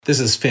This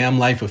is Fam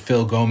Life with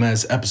Phil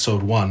Gomez,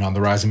 episode 1 on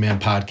the Rising Man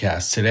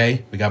podcast.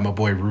 Today, we got my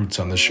boy Roots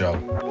on the show.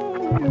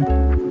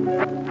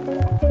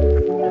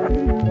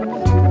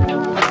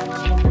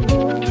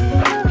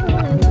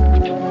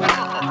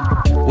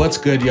 What's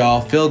good,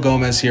 y'all? Phil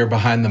Gomez here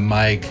behind the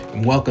mic,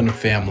 and welcome to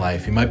Fam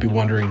Life. You might be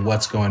wondering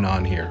what's going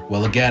on here.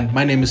 Well, again,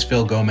 my name is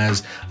Phil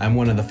Gomez. I'm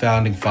one of the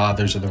founding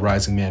fathers of the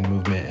Rising Man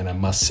movement, and I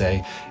must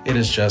say, it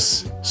is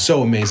just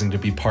so amazing to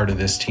be part of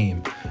this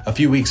team. A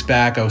few weeks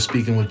back, I was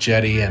speaking with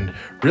Jetty and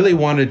really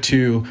wanted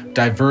to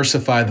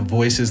diversify the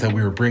voices that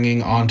we were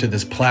bringing onto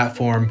this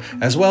platform,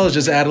 as well as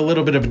just add a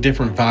little bit of a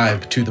different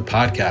vibe to the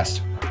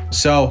podcast.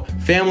 So,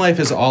 Fam Life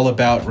is all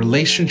about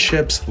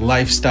relationships,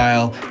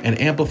 lifestyle, and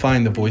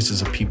amplifying the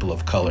voices of people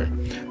of color.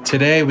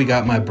 Today, we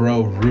got my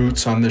bro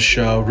Roots on the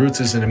show.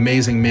 Roots is an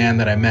amazing man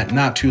that I met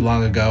not too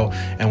long ago,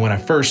 and when I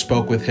first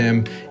spoke with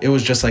him, it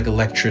was just like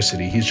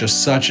electricity. He's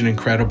just such an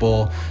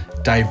incredible,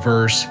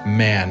 diverse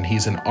man.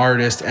 He's an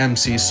artist,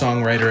 MC,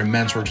 songwriter, and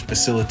men's works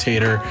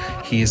facilitator.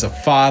 He's a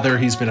father.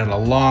 He's been in a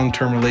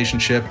long-term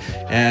relationship,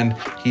 and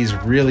he's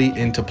really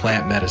into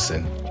plant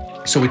medicine.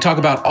 So we talk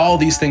about all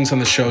these things on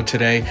the show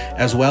today,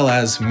 as well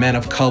as men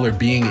of color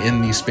being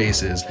in these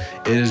spaces.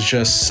 It is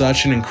just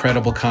such an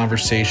incredible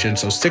conversation.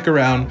 So stick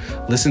around,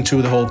 listen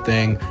to the whole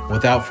thing.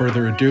 Without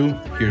further ado,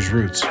 here's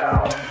Roots.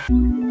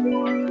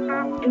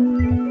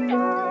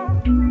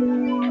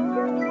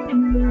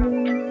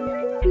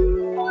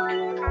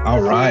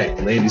 All right,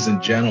 ladies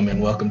and gentlemen,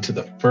 welcome to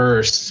the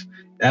first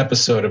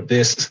episode of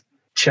this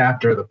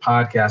chapter of the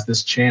podcast,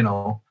 this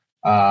channel.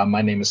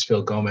 My name is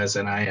Phil Gomez,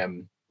 and I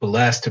am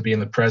blessed to be in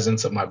the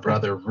presence of my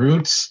brother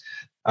Roots.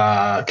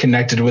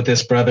 Connected with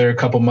this brother a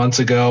couple months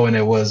ago, and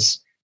it was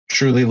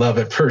truly love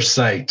at first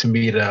sight to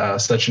meet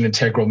such an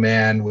integral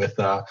man with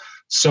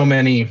so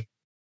many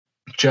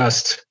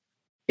just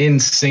in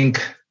sync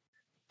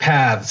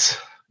paths.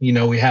 You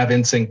know, we have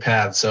in sync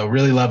paths. So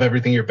really love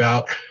everything you're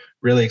about.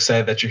 Really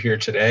excited that you're here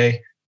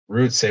today.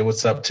 Roots, say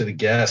what's up to the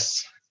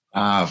guests.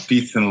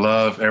 Peace and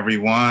love,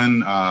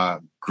 everyone.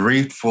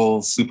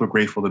 Grateful, super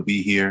grateful to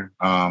be here.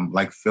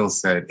 Like Phil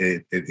said,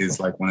 it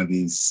is like one of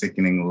these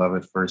sickening love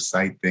at first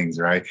sight things,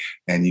 right?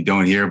 And you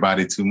don't hear about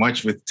it too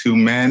much with two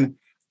men,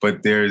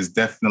 but there's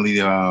definitely,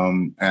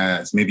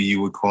 as maybe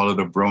you would call it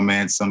a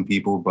bromance, some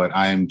people, but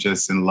I am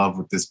just in love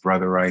with this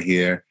brother right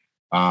here.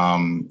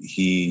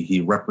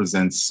 He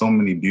represents so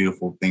many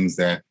beautiful things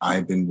that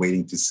I've been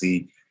waiting to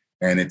see.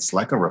 And it's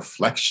like a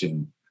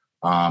reflection,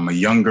 a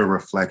younger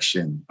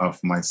reflection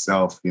of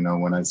myself, you know,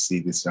 when I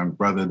see this young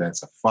brother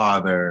that's a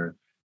father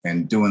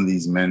and doing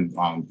these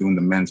doing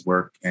the men's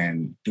work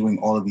and doing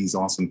all of these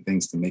awesome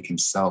things to make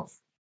himself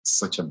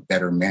such a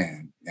better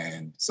man.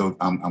 And so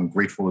I'm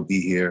grateful to be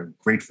here,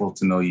 grateful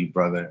to know you,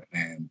 brother.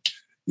 And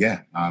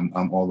yeah,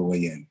 I'm all the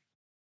way in.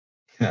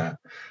 Yeah,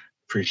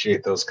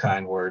 appreciate those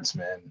kind words,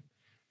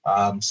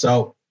 man.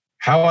 So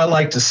how I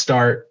like to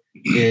start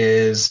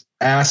is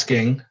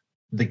asking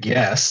the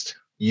guest,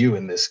 you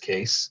in this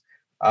case,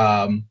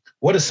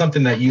 what is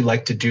something that you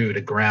like to do to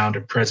ground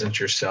and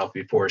present yourself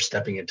before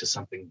stepping into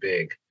something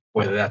big,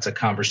 whether that's a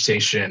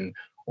conversation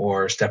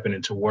or stepping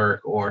into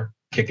work or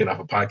kicking off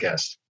a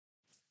podcast?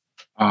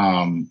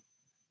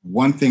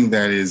 One thing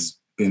that has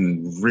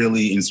been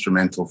really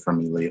instrumental for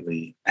me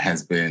lately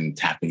has been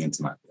tapping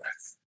into my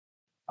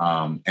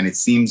breath. And it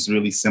seems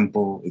really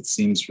simple. It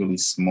seems really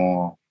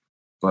small,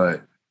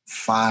 but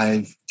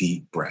 5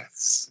 deep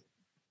breaths.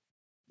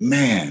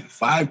 Man,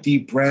 5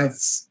 deep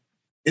breaths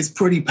is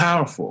pretty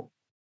powerful.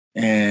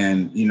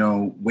 And, you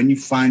know, when you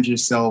find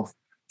yourself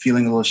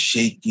feeling a little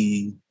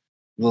shaky,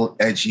 a little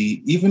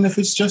edgy, even if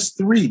it's just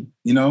 3,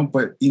 you know,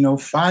 but, you know,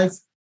 5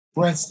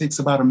 breaths takes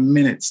about a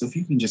minute. So if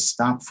you can just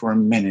stop for a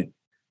minute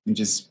and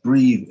just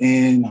breathe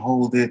in,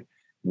 hold it,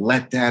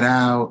 let that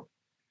out,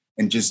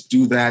 and just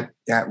do that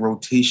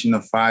rotation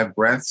of 5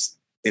 breaths,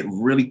 it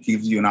really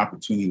gives you an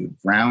opportunity to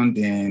ground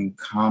in,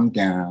 calm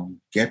down,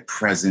 get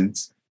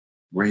present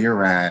where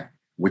you're at,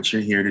 what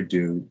you're here to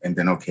do, and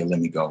then, okay, let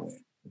me go in.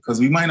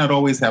 Because we might not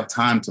always have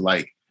time to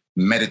like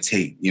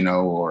meditate, you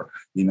know, or,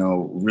 you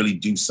know, really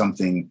do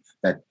something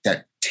that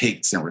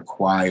takes and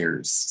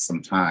requires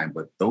some time.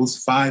 But those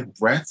 5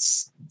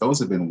 breaths, those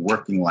have been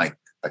working like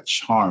a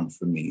charm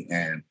for me.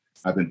 And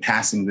I've been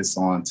passing this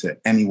on to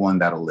anyone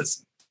that'll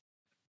listen.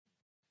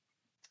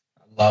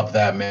 I love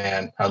that,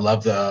 man. I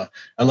love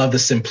the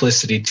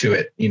simplicity to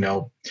it. You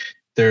know,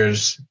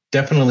 there's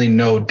definitely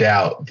no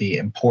doubt the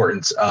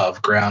importance of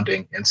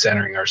grounding and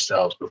centering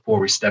ourselves before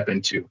we step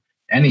into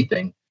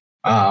anything.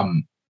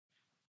 And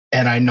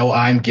I know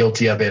I'm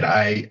guilty of it.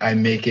 I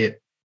make it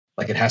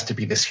like it has to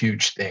be this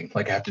huge thing.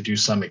 Like I have to do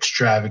some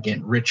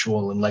extravagant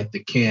ritual and light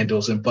the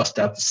candles and bust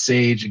out the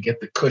sage and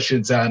get the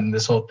cushions out and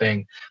this whole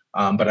thing.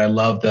 But I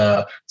love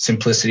the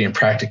simplicity and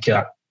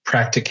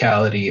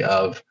practicality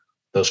of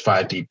those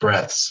 5 deep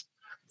breaths.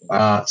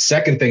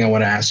 Second thing I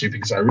want to ask you,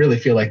 because I really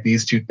feel like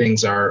these 2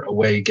 things are a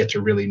way you get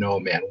to really know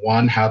a man.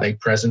 One, how they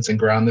presence and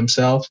ground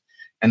themselves.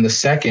 And the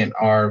second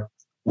are,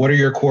 what are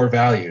your core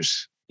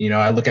values? You know,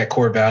 I look at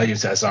core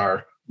values as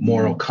our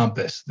moral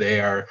compass. They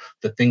are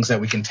the things that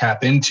we can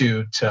tap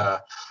into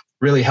to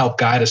really help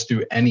guide us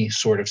through any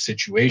sort of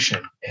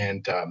situation.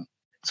 And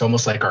it's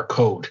almost like our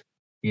code.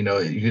 You know,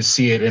 you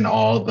see it in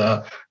all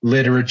the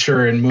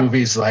literature and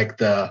movies, like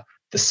the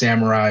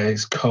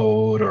samurai's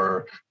code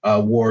or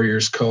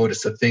warrior's code.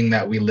 It's the thing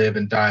that we live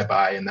and die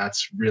by, and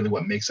that's really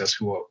what makes us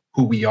who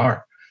we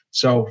are.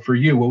 So for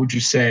you, what would you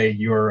say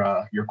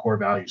your core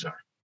values are?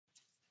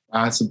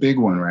 It's a big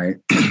one, right?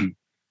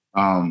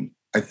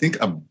 I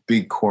think a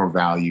big core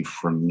value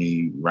for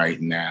me right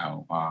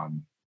now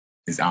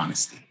is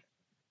honesty.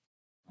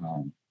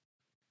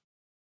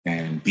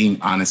 And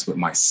being honest with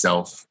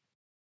myself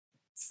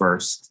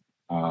first,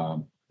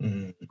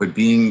 but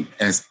being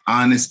as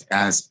honest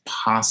as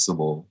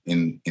possible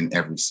in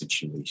every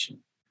situation.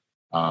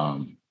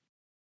 I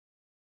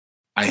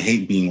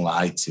hate being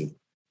lied to.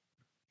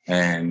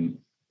 And,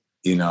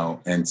 you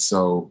know, and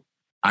so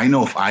I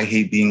know if I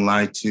hate being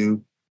lied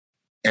to,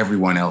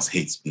 everyone else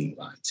hates being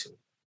lied to.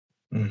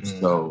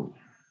 So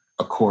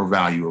a core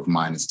value of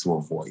mine is to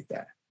avoid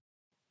that,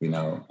 you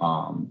know,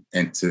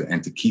 and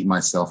to keep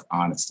myself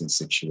honest in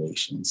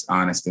situations,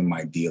 honest in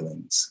my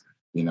dealings,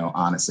 you know,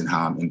 honest in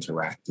how I'm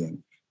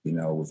interacting, you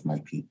know, with my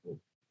people.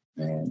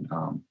 And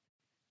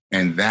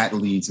that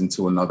leads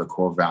into another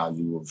core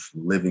value of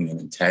living in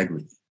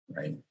integrity,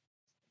 right?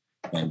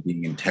 And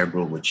being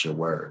integral with your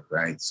word,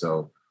 right?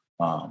 So,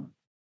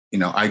 you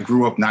know, I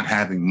grew up not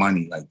having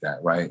money like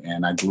that, right?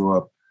 And I grew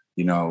up,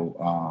 you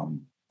know,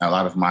 a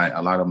lot of my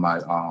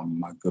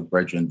my good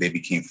brethren, they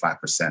became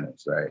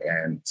 5%ers, right?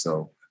 And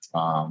so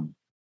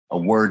a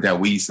word that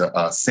we used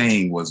to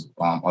saying was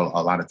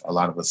a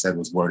lot of us said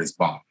was word is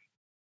bomb,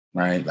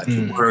 right? Like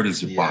your word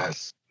is your bomb,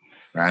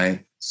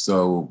 right?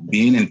 So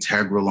being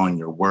integral on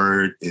your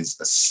word is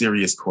a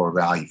serious core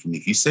value for me.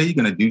 If you say you're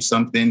going to do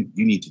something,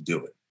 you need to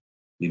do it.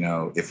 You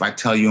know, if I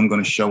tell you I'm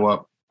going to show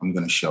up, I'm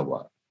going to show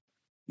up.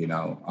 You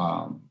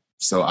know,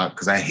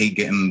 because I hate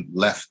getting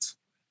left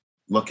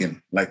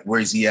looking like,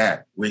 where's he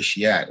at? Where's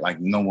she at? Like,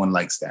 no one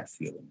likes that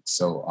feeling.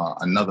 So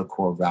another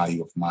core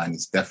value of mine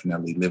is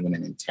definitely living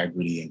in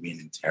integrity and being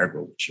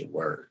integral with your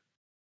word.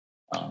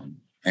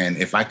 And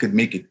if I could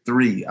make it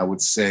 3, I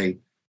would say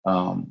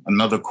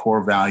another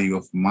core value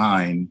of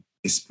mine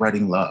is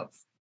spreading love.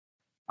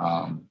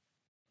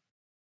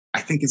 I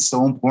think it's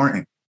so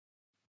important.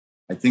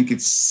 I think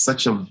it's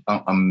such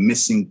a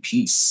missing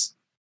piece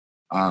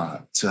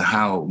to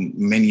how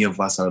many of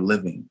us are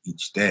living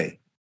each day.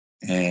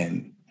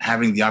 And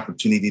having the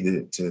opportunity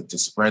to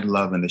spread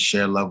love and to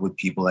share love with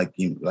people, like,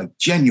 you know, like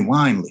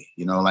genuinely,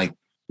 you know, like,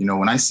 you know,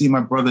 when I see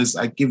my brothers,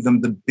 I give them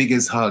the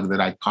biggest hug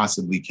that I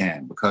possibly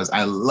can because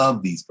I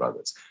love these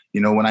brothers. You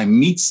know, when I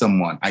meet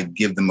someone, I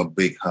give them a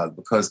big hug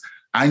because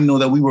I know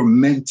that we were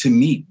meant to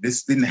meet.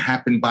 This didn't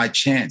happen by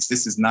chance.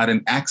 This is not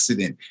an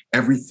accident.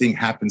 Everything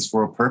happens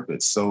for a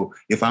purpose. So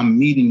if I'm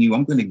meeting you,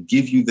 I'm going to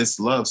give you this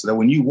love so that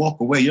when you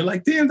walk away, you're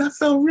like, damn, that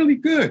felt really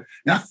good.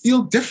 And I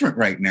feel different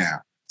right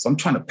now. So I'm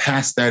trying to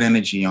pass that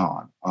energy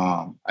on.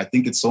 I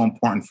think it's so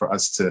important for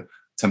us to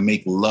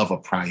make love a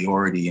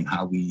priority in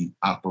how we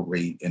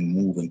operate and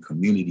move in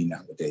community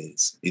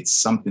nowadays. It's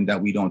something that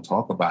we don't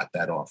talk about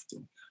that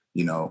often.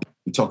 You know,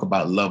 we talk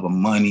about love of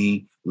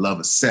money, love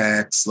of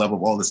sex, love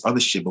of all this other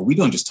shit, but we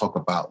don't just talk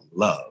about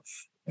love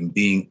and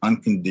being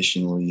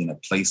unconditionally in a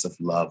place of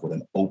love with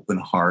an open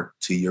heart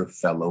to your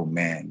fellow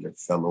man, your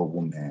fellow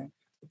woman,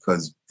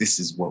 because this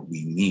is what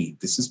we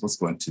need. This is what's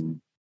going to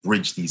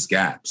bridge these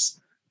gaps.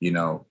 You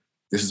know,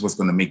 this is what's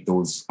going to make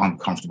those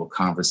uncomfortable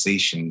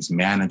conversations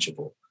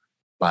manageable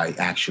by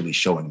actually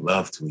showing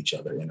love to each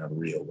other in a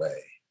real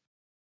way.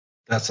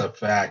 That's a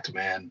fact,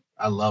 man.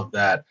 I love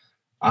that.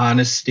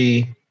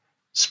 Honesty,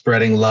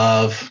 spreading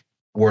love,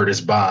 word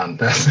is bond.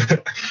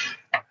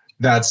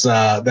 That's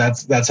how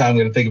I'm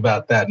going to think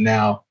about that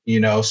now. You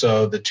know,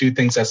 so the 2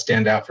 things that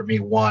stand out for me: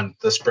 1,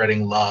 the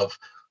spreading love,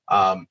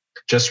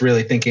 just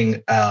really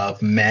thinking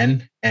of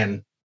men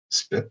and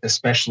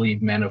especially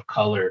men of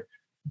color,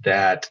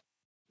 that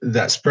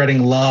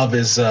spreading love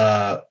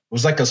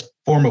was like a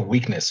form of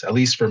weakness, at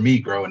least for me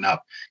growing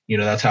up. You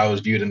know, that's how I was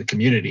viewed in the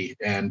community.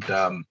 And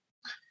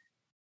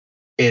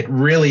it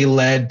really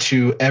led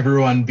to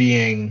everyone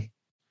being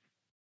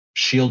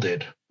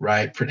shielded,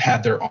 right?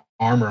 Had their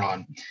armor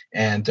on.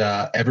 And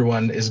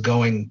everyone is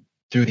going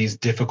through these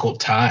difficult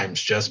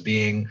times, just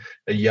being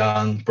a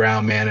young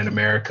brown man in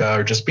America,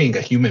 or just being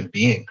a human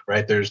being,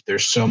 right?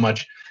 There's so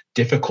much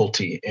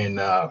difficulty in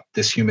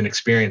this human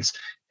experience.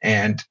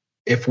 And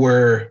if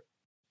we're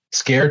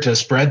scared to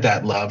spread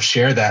that love,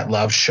 share that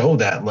love, show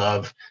that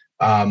love,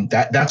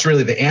 that's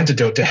really the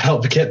antidote to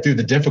help get through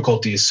the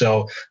difficulties.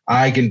 So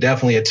I can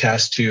definitely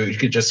attest to, you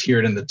could just hear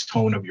it in the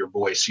tone of your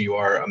voice. You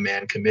are a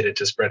man committed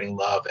to spreading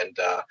love, and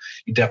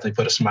you definitely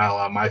put a smile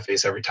on my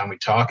face every time we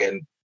talk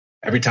and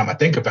every time I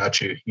think about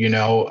you, you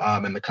know,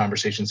 and the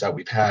conversations that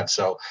we've had.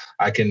 So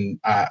I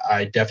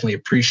definitely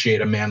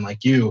appreciate a man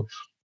like you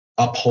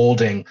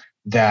upholding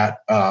that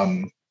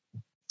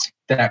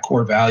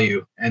core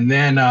value. And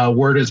then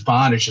word is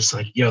bond. It's just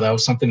like, that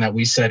was something that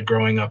we said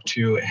growing up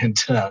too. And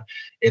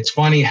it's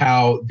funny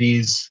how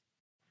these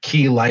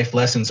key life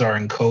lessons are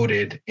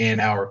encoded in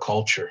our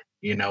culture,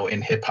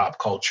 in hip hop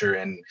culture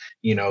and,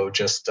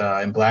 just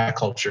in Black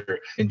culture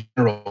in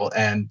general.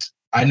 And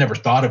I never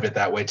thought of it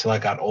that way till I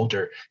got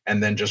older,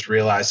 and then just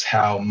realized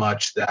how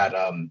much that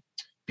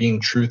being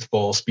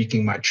truthful,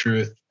 speaking my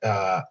truth,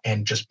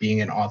 and just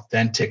being an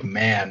authentic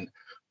man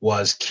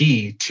was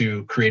key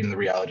to creating the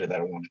reality that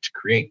I wanted to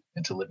create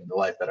and to living the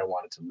life that I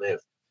wanted to live.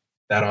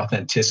 That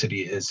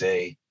authenticity is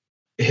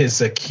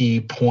a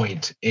key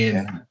point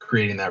in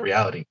creating that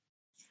reality.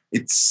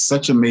 It's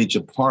such a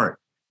major part.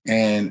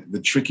 And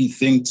the tricky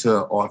thing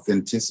to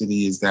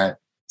authenticity is that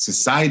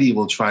society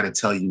will try to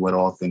tell you what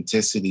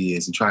authenticity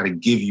is and try to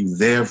give you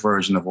their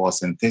version of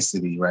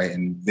authenticity, right?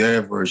 And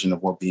their version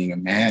of what being a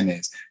man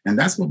is. And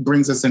that's what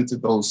brings us into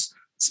those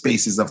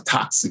spaces of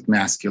toxic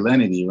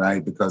masculinity,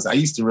 right? Because I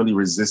used to really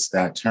resist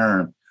that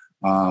term.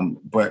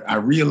 But I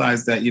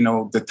realized that,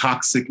 the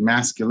toxic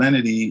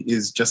masculinity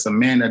is just a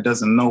man that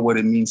doesn't know what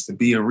it means to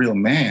be a real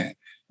man.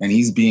 And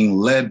he's being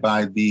led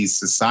by these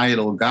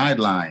societal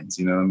guidelines,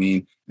 you know what I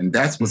mean? And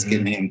that's what's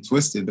getting him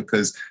twisted,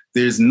 because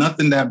there's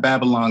nothing that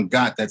Babylon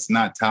got that's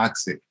not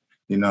toxic,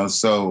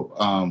 So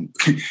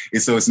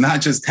so it's not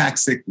just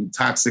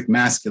toxic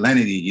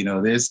masculinity,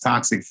 there's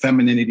toxic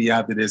femininity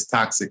out there, there's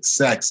toxic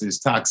sex, there's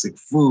toxic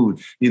food,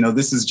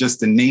 this is just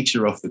the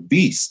nature of the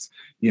beast,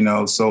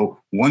 So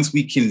once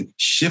we can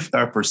shift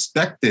our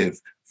perspective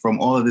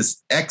from all of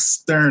this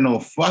external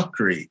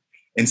fuckery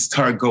and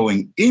start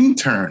going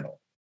internal,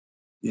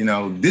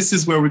 this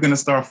is where we're going to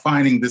start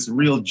finding this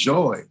real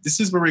joy. This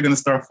is where we're going to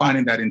start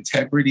finding that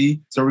integrity.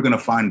 So we're going to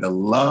find the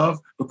love,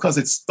 because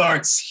it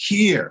starts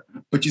here.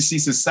 But you see,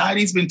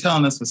 society's been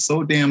telling us for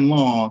so damn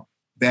long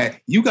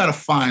that you got to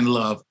find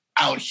love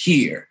out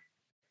here,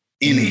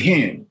 in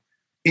him,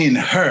 in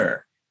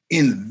her,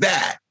 in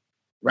that,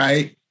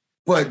 right?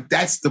 But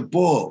that's the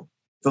bull.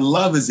 The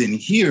love is in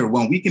here.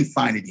 When we can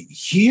find it in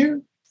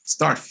here,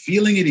 start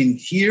feeling it in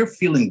here,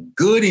 feeling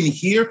good in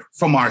here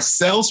from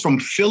ourselves, from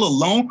Phil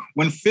alone.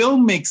 When Phil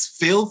makes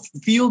Phil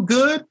feel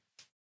good,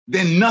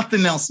 then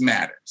nothing else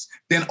matters.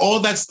 Then all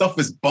that stuff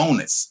is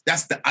bonus.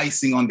 That's the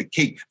icing on the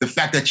cake. The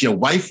fact that your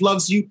wife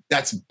loves you,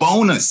 that's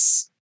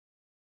bonus.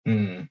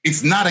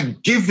 It's not a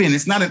given.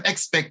 It's not an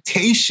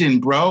expectation,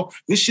 bro.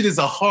 This shit is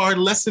a hard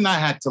lesson I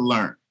had to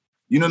learn.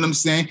 You know what I'm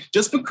saying?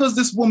 Just because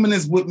this woman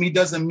is with me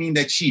doesn't mean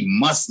that she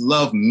must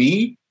love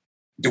me.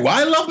 Do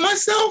I love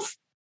myself?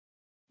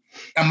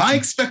 Am I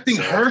expecting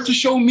her to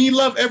show me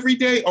love every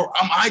day, or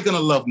am I going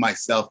to love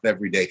myself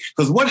every day?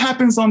 Because what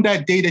happens on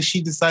that day that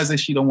she decides that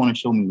she don't want to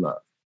show me love?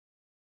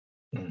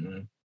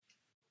 Am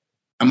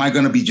I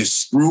going to be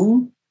just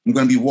screwed? I'm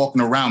going to be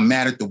walking around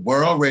mad at the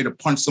world, ready to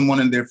punch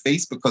someone in their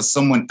face because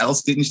someone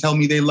else didn't tell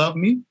me they love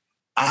me?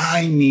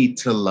 I need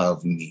to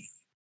love me.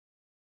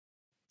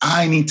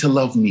 I need to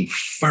love me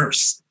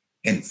first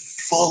and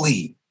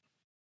fully.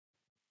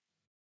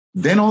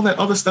 Then all that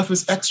other stuff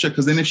is extra,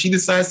 because then if she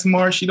decides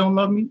tomorrow she don't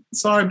love me,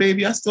 sorry,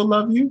 baby, I still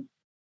love you.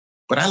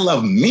 But I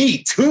love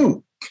me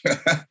too.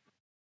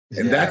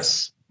 And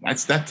that's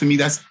that to me,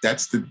 that's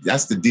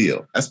the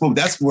deal. That's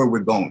where we're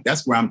going.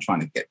 That's where I'm trying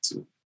to get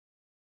to.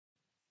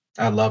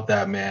 I love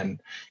that, man.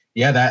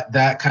 Yeah,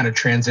 that kind of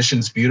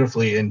transitions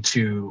beautifully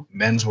into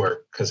men's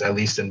work, because at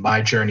least in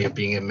my journey of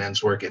being in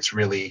men's work, it's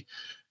really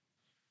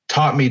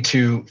taught me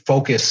to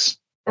focus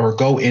or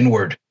go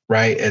inward.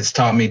 Right. It's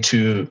taught me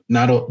to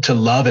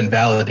love and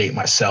validate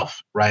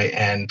myself. Right.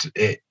 And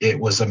it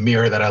was a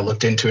mirror that I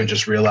looked into and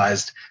just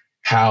realized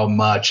how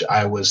much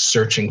I was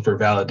searching for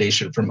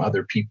validation from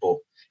other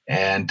people.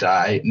 And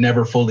I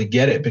never fully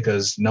get it,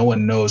 because no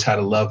one knows how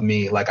to love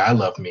me like I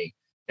love me.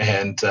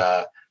 And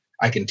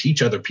I can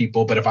teach other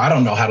people, but if I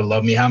don't know how to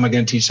love me, how am I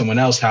going to teach someone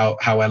else how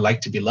I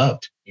like to be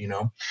loved?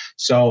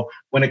 So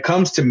when it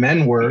comes to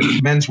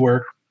men's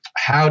work,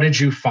 how did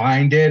you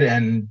find it,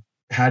 and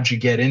how'd you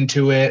get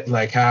into it?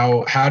 Like,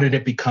 how did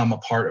it become a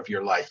part of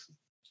your life?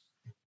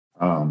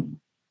 I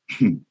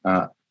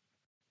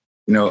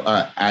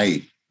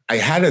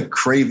had a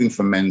craving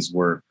for men's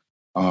work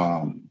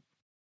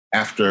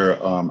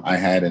after I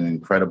had an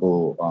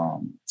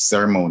incredible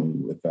ceremony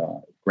with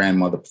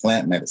grandmother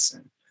plant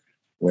medicine,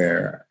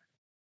 where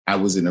I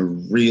was in a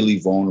really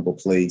vulnerable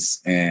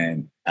place,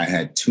 and I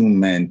had two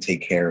men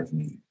take care of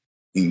me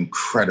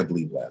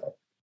incredibly well.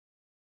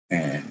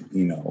 And,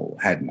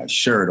 had my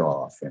shirt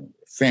off and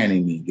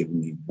fanning me, giving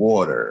me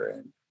water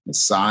and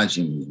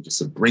massaging me, just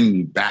to bring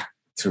me back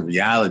to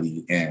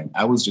reality. And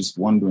I was just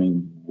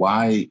wondering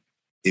why,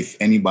 if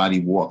anybody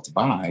walked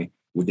by,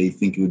 would they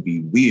think it would be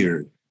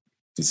weird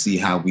to see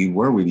how we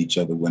were with each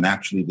other, when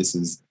actually this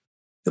is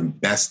the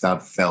best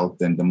I've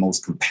felt and the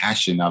most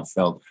compassion I've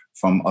felt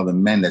from other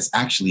men that's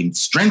actually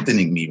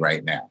strengthening me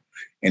right now.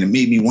 And it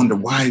made me wonder,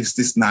 why is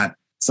this not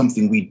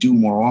something we do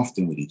more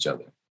often with each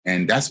other?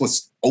 And that's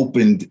what's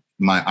opened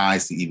my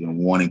eyes to even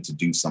wanting to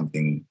do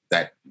something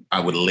that I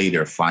would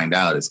later find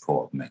out is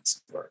called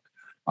men's work.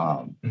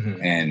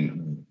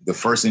 And the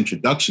first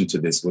introduction to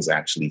this was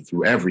actually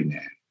through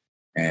Everyman.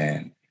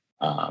 And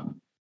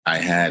I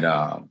had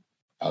a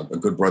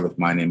good brother of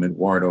mine named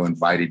Eduardo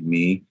invited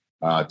me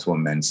to a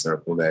men's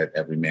circle that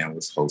every man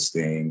was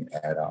hosting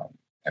at a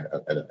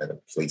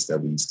place that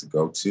we used to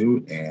go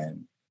to.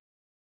 And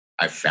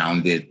I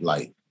found it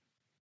like,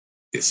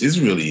 this is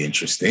really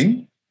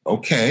interesting.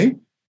 Okay,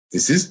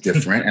 this is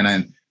different. And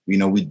then,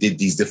 we did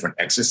these different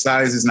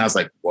exercises and I was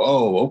like,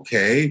 whoa,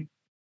 okay.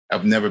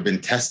 I've never been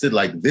tested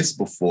like this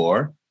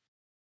before.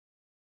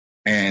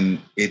 And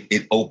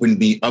it opened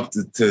me up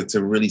to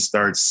really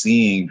start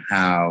seeing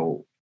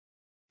how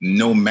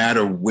no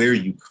matter where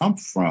you come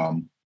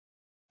from,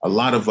 a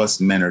lot of us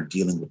men are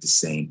dealing with the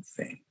same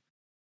thing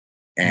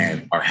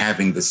and are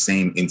having the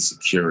same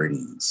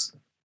insecurities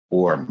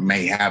or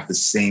may have the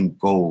same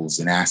goals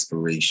and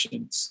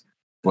aspirations.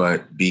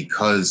 But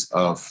because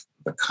of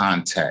the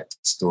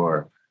context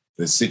or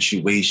the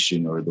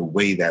situation or the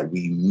way that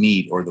we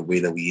meet or the way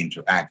that we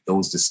interact,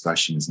 those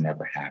discussions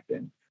never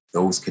happen.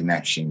 Those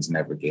connections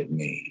never get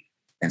made.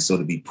 And so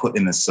to be put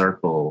in a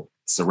circle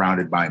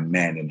surrounded by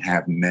men and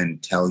have men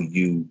tell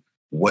you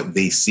what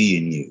they see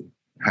in you,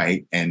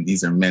 right? And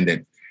these are men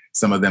that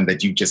some of them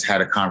that you just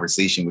had a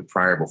conversation with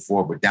prior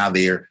before, but now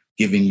they're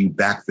giving you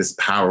back this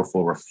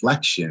powerful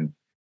reflection.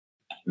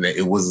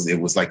 It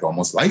was like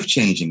almost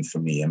life-changing for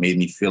me. It made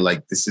me feel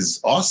like this is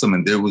awesome.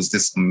 And there was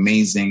this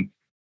amazing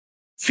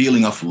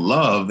feeling of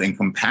love and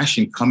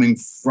compassion coming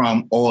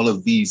from all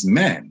of these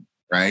men,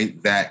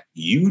 right? That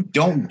you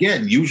don't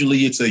get.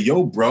 Usually it's a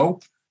yo, bro,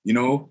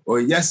 or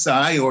yes,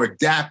 I, or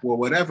dap or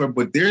whatever,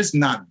 but there's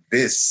not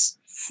this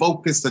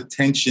focused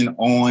attention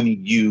on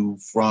you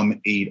from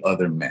 8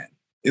 other men.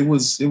 It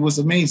was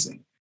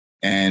amazing.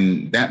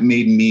 And that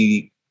made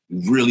me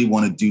really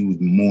want to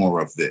do more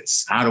of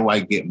this. How do I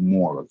get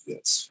more of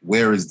this?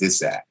 Where is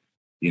this at?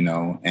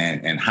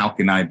 And how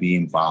can I be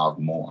involved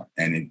more?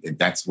 And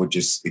that's what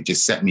just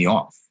set me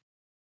off.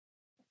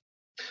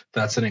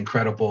 That's an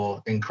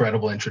incredible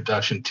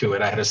introduction to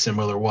it. I had a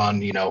similar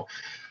one,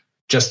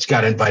 just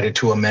got invited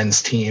to a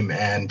men's team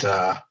and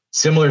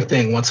similar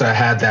thing. Once I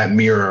had that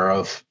mirror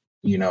of,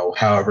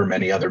 however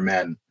many other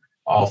men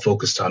all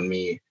focused on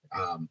me,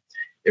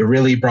 it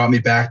really brought me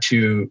back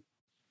to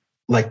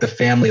like the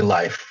family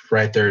life,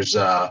 right? There's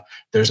a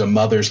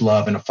mother's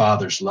love and a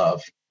father's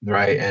love,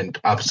 right? And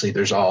obviously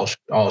there's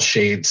all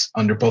shades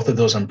under both of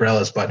those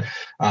umbrellas, but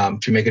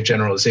to make a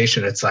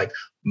generalization, it's like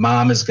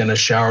mom is going to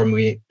shower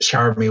me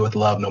with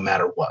love no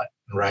matter what,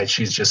 right?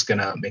 She's just going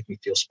to make me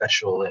feel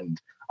special and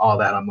all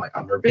that. I'm like,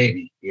 I'm her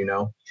baby,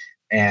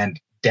 and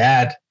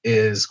dad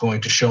is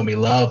going to show me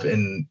love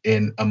in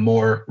a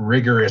more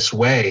rigorous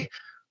way,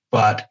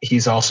 but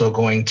he's also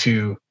going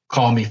to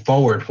call me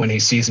forward when he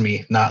sees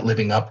me not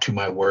living up to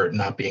my word,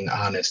 not being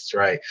honest,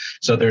 right?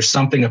 So there's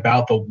something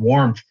about the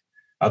warmth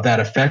of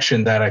that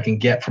affection that I can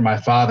get from my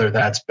father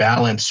that's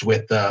balanced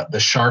with the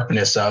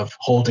sharpness of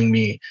holding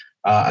me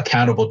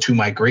accountable to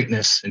my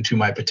greatness and to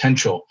my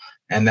potential.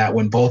 And that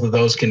when both of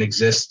those can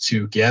exist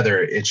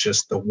together, it's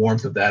just the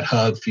warmth of that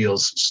hug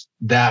feels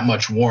that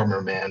much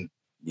warmer, man.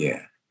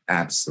 Yeah,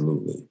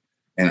 absolutely.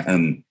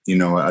 And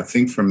I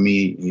think for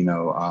me,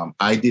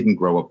 I didn't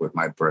grow up with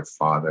my birth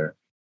father.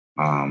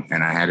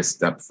 And I had a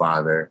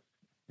stepfather,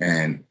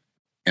 and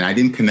I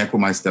didn't connect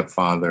with my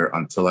stepfather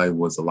until I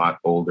was a lot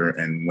older.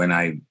 And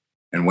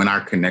when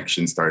our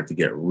connection started to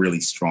get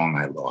really strong,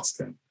 I lost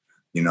him.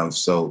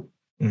 So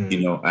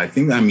I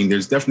think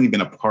there's definitely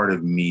been a part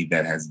of me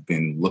that has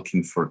been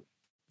looking for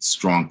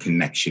strong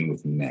connection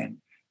with men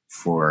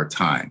for a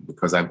time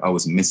because I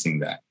was missing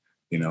that.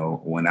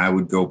 When I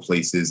would go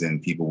places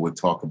and people would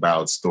talk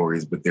about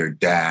stories with their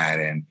dad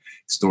and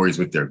stories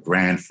with their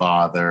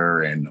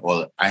grandfather,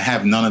 I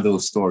have none of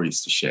those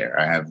stories to share.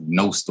 I have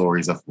no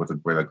stories with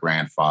a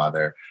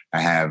grandfather.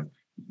 I have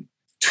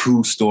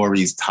 2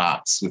 stories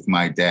tops with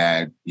my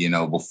dad,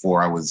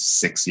 before I was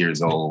 6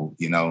 years old,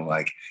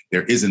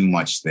 there isn't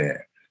much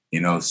there,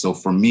 So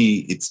for me,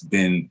 it's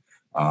been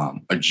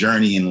a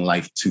journey in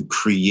life to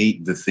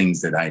create the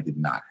things that I did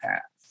not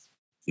have.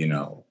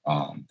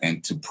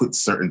 And to put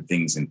certain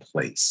things in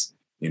place,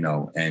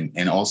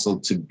 and also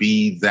to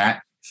be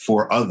that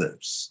for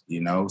others,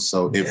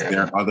 So if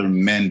there are other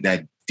men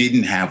that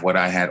didn't have what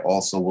I had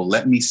also, well,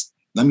 let me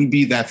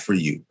be that for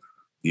you,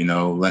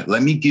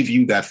 let me give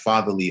you that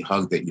fatherly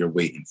hug that you're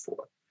waiting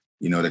for,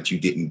 that you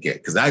didn't get,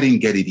 because I didn't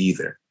get it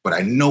either, but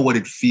I know what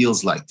it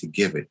feels like to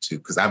give it to,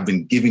 because I've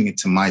been giving it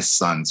to my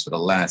sons for the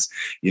last,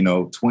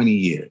 20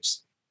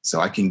 years.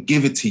 So I can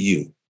give it to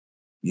you,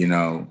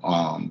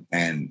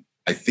 and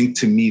I think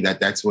to me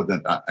that's what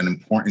an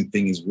important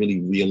thing is,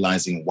 really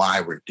realizing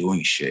why we're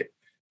doing shit,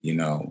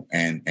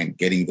 and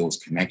getting those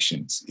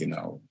connections.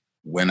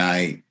 When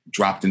I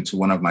dropped into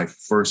one of my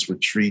first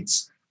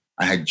retreats,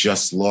 I had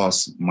just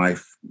lost my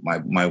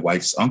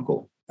wife's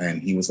uncle,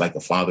 and he was like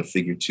a father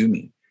figure to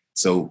me.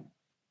 So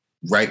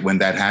right when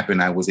that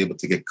happened, I was able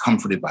to get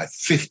comforted by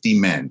 50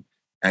 men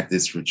at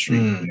this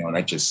retreat, and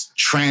that just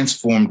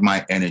transformed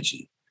my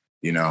energy,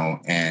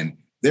 and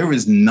there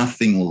is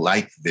nothing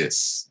like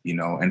this,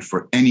 and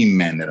for any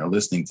men that are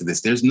listening to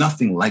this, there's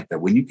nothing like that.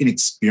 When you can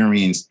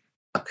experience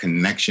a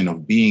connection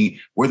of being,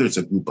 whether it's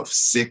a group of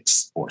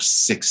 6 or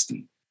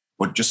 60,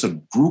 but just a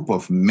group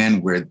of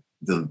men where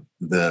the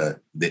the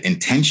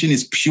intention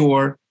is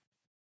pure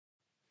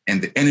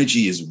and the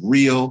energy is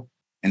real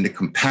and the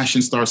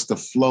compassion starts to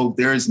flow,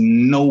 there is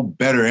no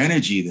better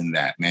energy than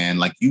that, man.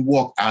 Like you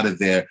walk out of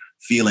there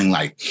feeling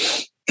like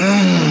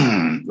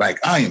I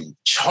am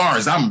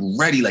charged. I'm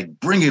ready. Like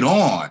bring it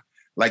on.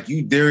 Like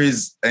there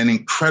is an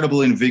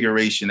incredible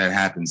invigoration that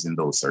happens in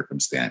those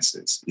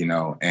circumstances, you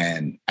know,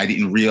 and I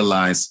didn't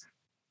realize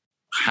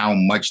how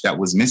much that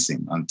was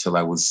missing until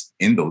I was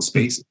in those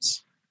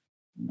spaces.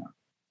 You know?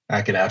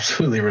 I can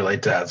absolutely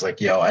relate to that. It's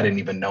like, yo, I didn't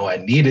even know I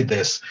needed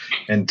this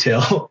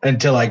until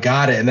I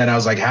got it. And then I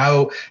was like,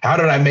 how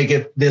did I make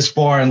it this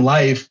far in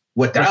life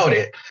without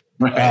it?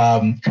 Right.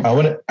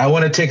 I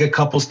want to take a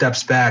couple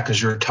steps back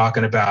because you're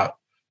talking about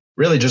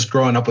really just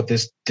growing up with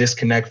this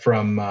disconnect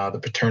from the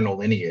paternal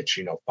lineage,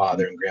 you know,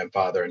 father and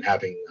grandfather, and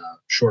having a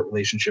short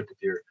relationship with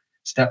your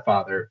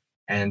stepfather.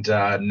 And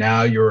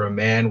now you're a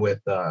man with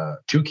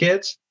 2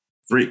 kids?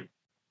 Three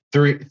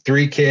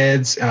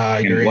kids.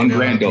 And one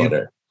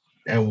granddaughter.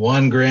 And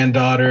one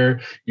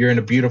granddaughter. You're in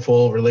a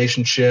beautiful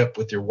relationship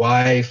with your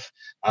wife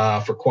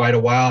for quite a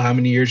while. How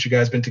many years you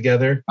guys been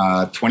together?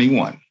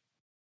 21.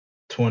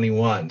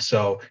 21.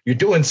 So you're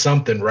doing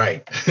something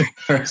right.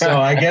 So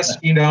I guess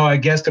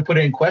to put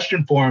it in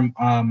question form,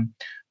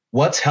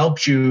 what's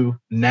helped you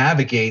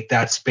navigate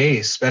that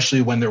space,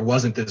 especially when there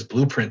wasn't this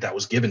blueprint that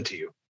was given to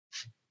you?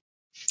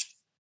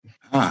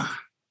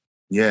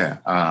 Yeah.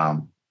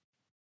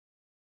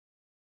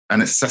 A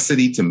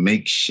necessity to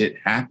make shit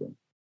happen.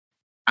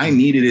 I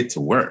needed it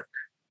to work.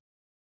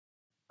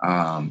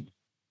 You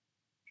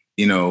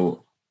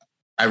know,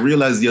 I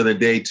realized the other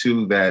day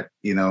too that,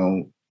 you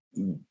know,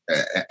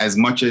 as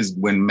much as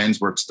when men's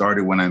work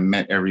started, when I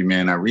met every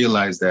man, I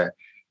realized that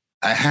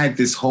I had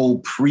this whole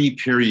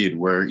pre-period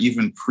where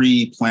even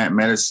pre-plant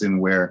medicine,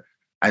 where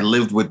I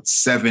lived with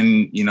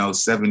 7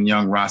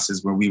 young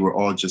Rosses, where we were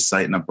all just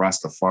sighting up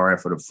Rastafari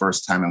for the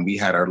first time. And we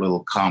had our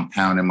little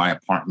compound in my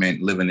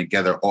apartment, living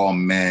together, all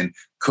men,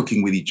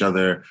 cooking with each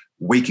other,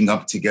 waking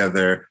up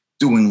together,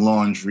 doing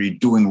laundry,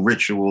 doing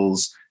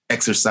rituals,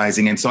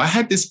 exercising. And so I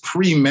had this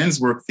pre-men's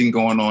work thing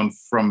going on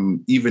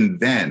from even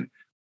then.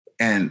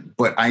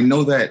 But I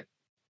know that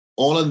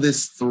all of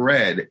this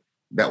thread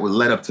that would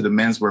led up to the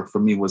men's work for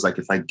me was like,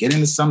 if I get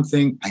into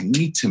something, I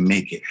need to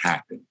make it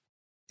happen.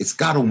 It's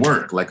got to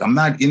work. Like, I'm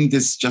not in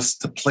this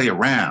just to play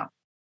around.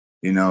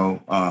 You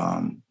know,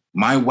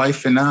 my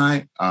wife and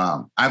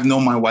I've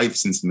known my wife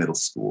since middle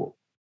school.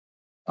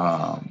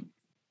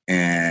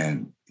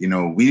 And, you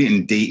know, we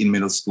didn't date in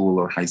middle school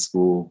or high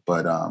school,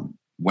 but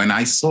when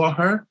I saw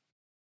her,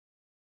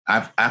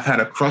 I've had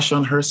a crush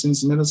on her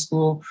since middle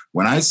school.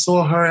 When I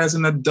saw her as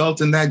an adult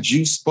in that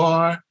juice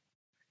bar,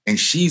 and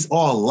she's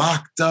all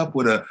locked up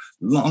with a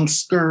long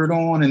skirt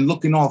on and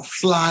looking all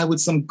fly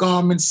with some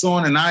garments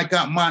on, and I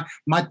got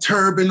my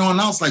turban on,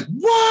 I was like,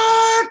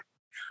 what?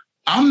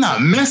 I'm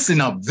not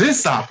messing up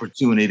this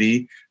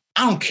opportunity.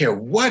 I don't care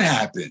what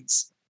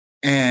happens.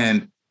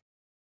 And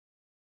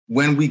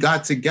when we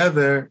got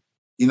together,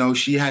 you know,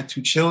 she had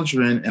 2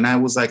 children, and I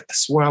was like, I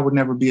swore I would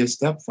never be a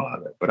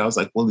stepfather. But I was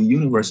like, well, the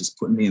universe is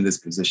putting me in this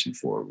position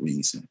for a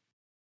reason.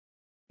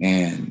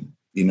 And,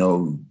 you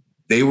know,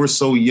 they were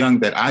so young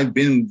that I've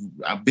been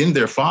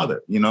their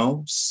father, you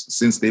know,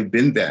 since they've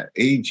been that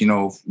age, you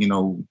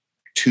know,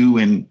 2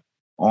 and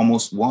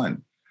almost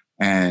 1.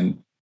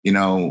 And, you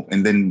know,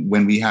 and then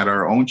when we had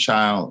our own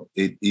child,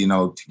 it, you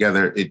know,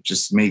 together, it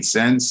just made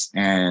sense.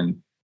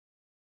 And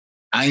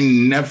I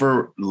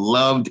never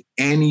loved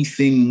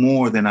anything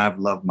more than I've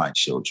loved my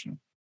children.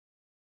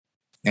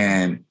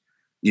 And,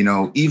 you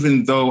know,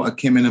 even though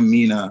Akim and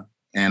Amina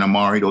and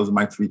Amari, those are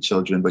my 3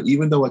 children, but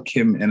even though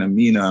Akim and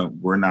Amina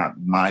were not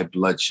my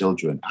blood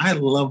children, I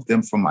loved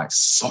them from I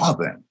saw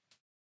them.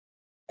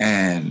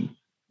 And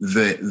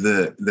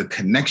the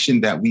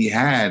connection that we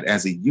had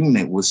as a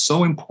unit was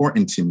so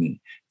important to me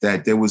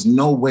that there was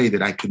no way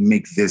that I could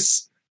make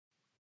this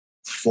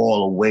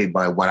fall away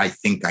by what I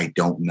think I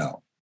don't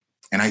know.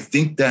 And I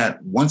think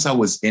that once I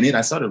was in it,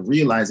 I started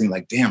realizing,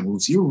 like, damn,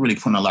 Roots, you were really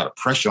putting a lot of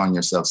pressure on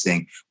yourself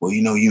saying, well,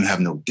 you know, you have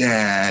no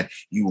dad.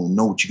 You won't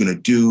know what you're going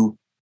to do.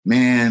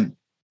 Man,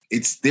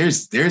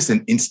 there's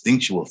an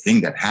instinctual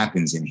thing that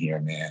happens in here,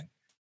 man,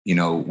 you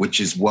know, which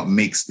is what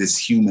makes this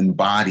human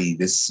body,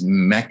 this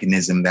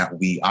mechanism that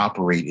we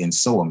operate in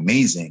so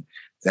amazing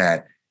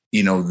that,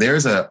 you know,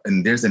 there's an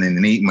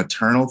innate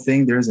maternal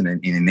thing. There's an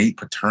innate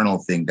paternal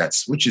thing that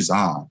switches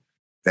on,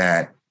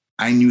 that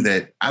I knew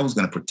that I was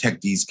going to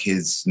protect these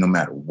kids no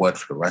matter what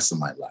for the rest of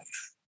my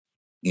life,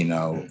 you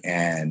know.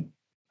 And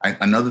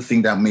another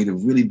thing that made it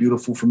really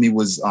beautiful for me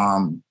was,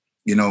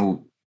 you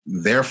know,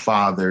 their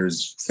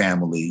father's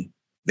family,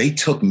 they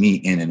took me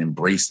in and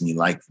embraced me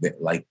like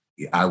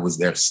I was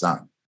their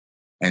son.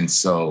 And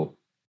so,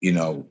 you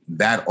know,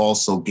 that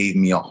also gave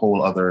me a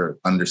whole other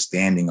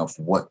understanding of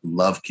what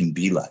love can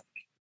be like,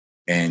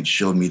 and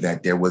showed me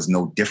that there was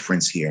no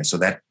difference here. So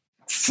that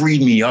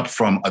freed me up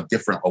from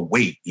a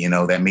weight, you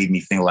know, that made me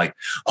think like,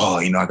 oh,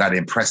 you know, I got to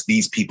impress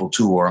these people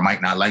too, or I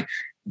might not like.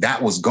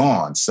 That was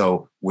gone.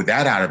 So with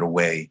that out of the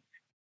way,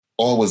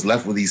 all was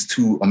left with these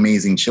two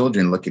amazing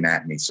children looking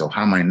at me. So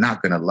how am I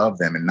not going to love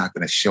them and not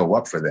going to show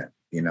up for them,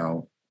 you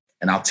know?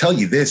 And I'll tell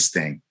you this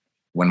thing,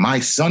 when my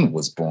son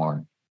was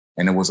born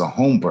and it was a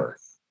home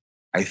birth,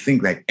 I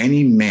think that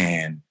any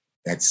man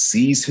that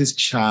sees his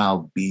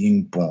child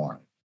being born,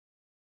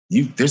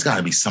 there's got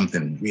to be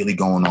something really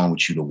going on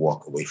with you to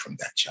walk away from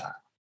that child.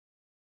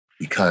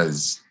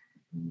 Because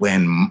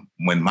when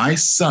my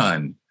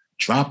son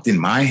dropped in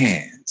my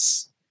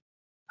hands,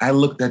 I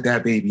looked at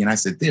that baby and I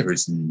said, there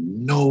is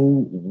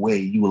no way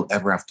you will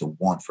ever have to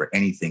want for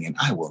anything, and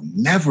I will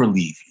never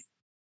leave you.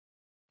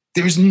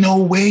 There's no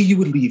way you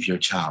would leave your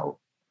child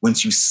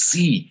once you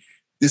see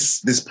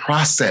this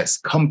process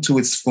come to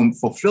its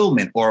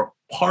fulfillment or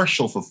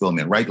partial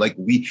fulfillment, right? Like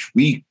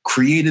we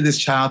created this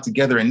child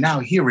together and now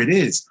here it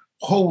is.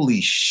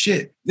 Holy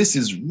shit, this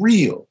is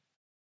real.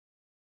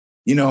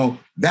 You know,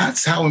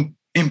 that's how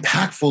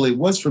impactful it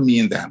was for me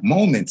in that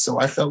moment. So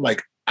I felt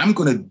like I'm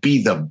going to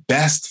be the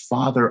best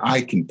father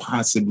I can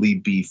possibly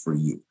be for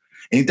you.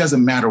 And it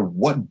doesn't matter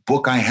what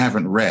book I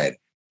haven't read,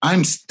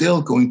 I'm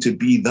still going to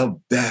be the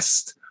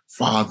best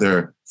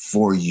father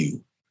for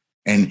you.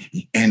 And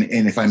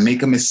if I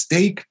make a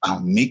mistake, I'll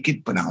make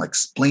it, but I'll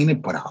explain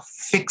it, but I'll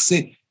fix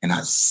it. And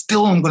I'm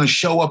going to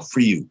show up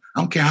for you.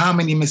 I don't care how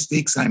many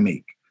mistakes I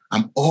make.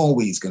 I'm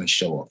always going to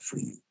show up for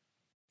you.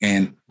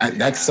 And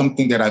that's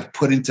something that I've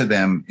put into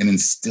them and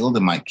instilled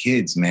in my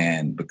kids,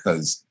 man,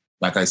 because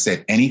like I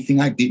said, anything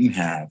I didn't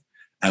have,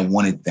 I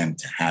wanted them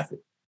to have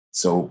it.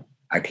 So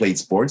I played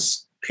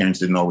sports. Parents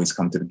didn't always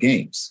come to the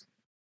games.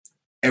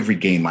 Every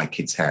game my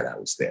kids had, I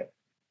was there.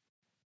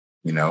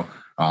 You know,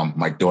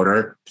 my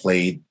daughter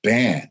played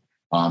band.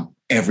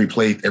 Every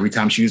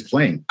time she was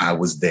playing, I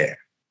was there.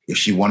 If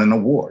she won an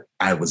award,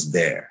 I was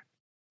there.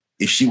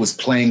 If she was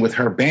playing with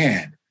her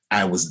band,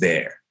 I was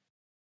there.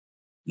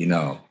 You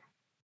know,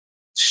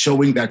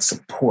 showing that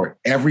support,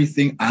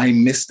 everything I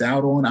missed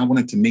out on, I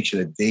wanted to make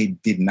sure that they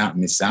did not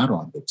miss out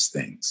on those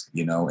things,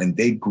 you know, and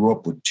they grew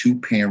up with two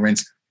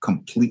parents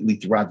completely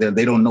throughout there.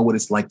 They don't know what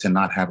it's like to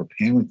not have a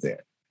parent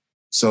there.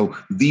 So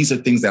these are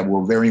things that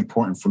were very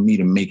important for me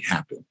to make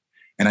happen.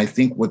 And I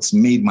think what's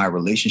made my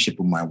relationship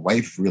with my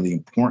wife really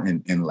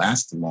important and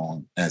last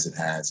long as it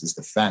has is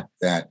the fact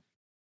that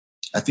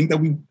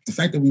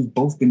we've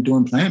both been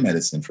doing plant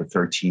medicine for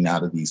 13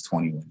 out of these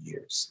 21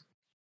 years.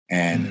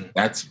 And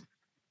that's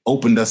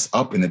opened us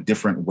up in a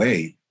different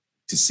way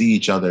to see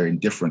each other in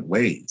different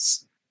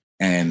ways.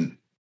 And,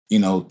 you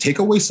know, take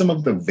away some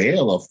of the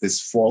veil of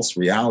this false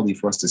reality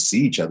for us to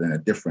see each other in a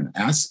different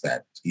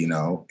aspect, you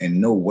know, and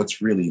know what's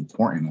really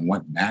important and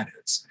what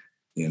matters,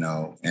 you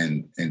know.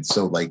 And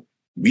so like,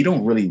 we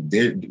don't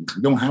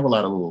have a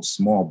lot of little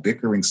small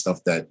bickering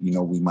stuff that, you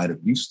know, we might have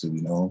used to,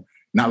 you know,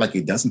 not like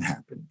it doesn't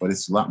happen, but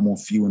it's a lot more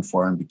few and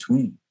far in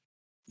between,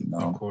 you know.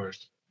 Of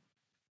course,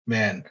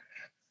 man,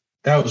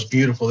 that was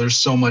beautiful. There's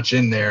so much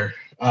in there.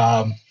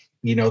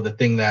 You know, the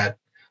thing that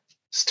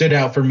stood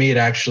out for me, it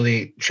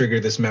actually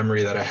triggered this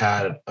memory that I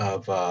had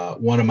of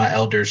one of my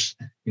elders.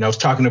 You know, I was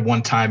talking to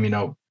one time, you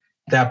know,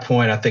 at that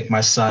point, I think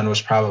my son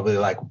was probably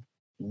like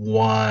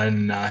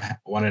one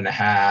and a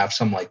half,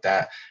 something like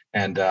that.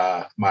 And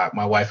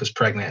my wife was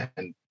pregnant,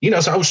 and, you know,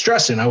 so I was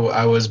stressing.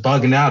 I was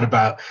bugging out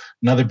about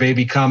another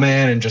baby coming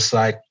and just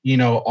like, you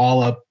know,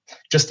 all up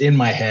just in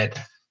my head.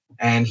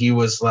 And he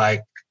was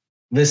like,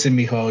 listen,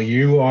 mijo,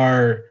 you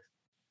are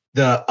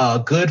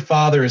a good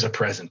father is a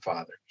present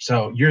father.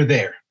 So you're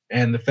there.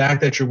 And the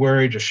fact that you're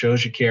worried just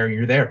shows you care and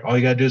you're there. All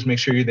you got to do is make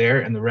sure you're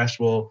there and the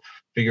rest will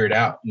figure it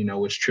out, you know,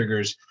 which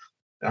triggers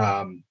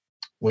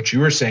what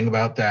you were saying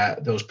about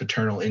those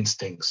paternal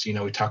instincts. You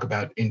know, we talk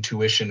about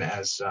intuition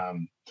as,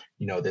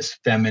 you know, this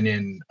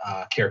feminine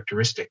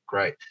characteristic,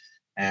 right?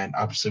 And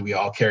obviously we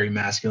all carry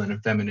masculine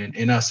and feminine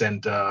in us,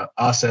 and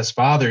us as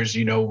fathers,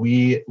 you know,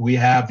 we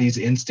have these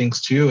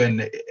instincts too.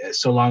 And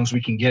so long as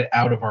we can get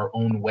out of our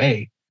own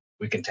way,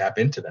 we can tap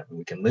into them and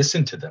we can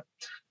listen to them.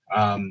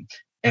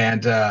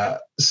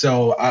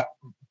 So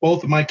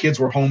both of my kids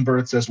were home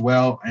births as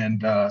well.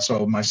 And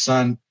so my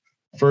son,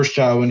 first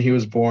child, when he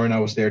was born, I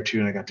was there too,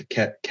 and I got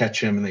to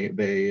catch him, and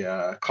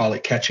they call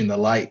it catching the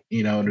light,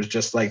 you know, and it was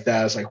just like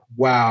that. I was like,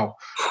 wow,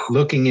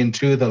 looking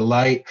into the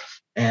light.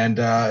 And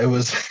it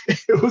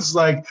was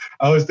like,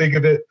 I was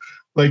thinking it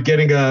like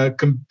getting a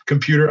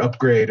computer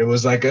upgrade. It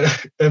was like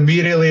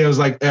immediately, I was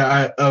like,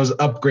 I was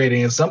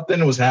upgrading, and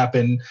something was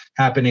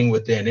happening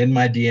within in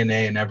my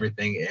DNA and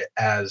everything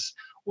as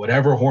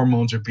whatever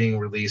hormones are being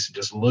released, and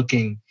just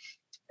looking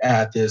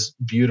at this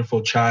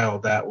beautiful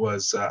child that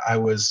was I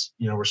was,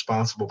 you know,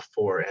 responsible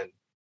for. And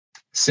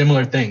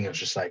similar thing, it was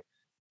just like,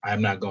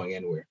 I'm not going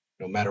anywhere.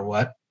 No matter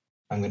what,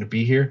 I'm going to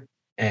be here.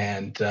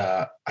 And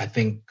I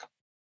think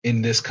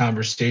in this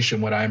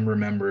conversation, what I'm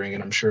remembering,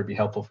 and I'm sure it'd be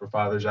helpful for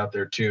fathers out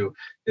there too,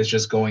 is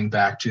just going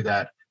back to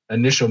that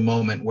initial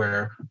moment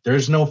where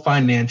there's no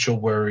financial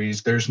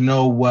worries. There's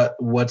no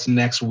what's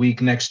next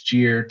week, next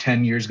year,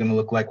 10 years going to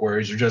look like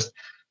worries. You're just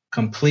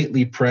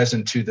completely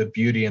present to the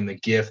beauty and the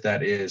gift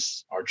that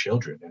is our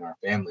children and our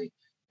family.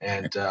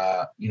 And,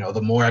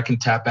 the more I can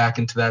tap back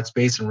into that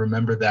space and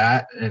remember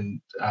that,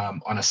 and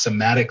on a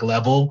somatic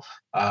level,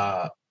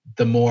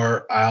 the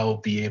more I'll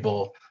be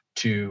able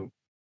to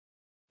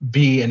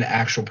be an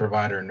actual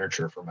provider and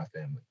nurturer for my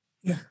family.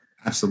 Yeah,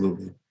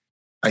 absolutely.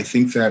 I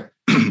think that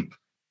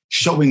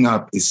showing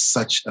up is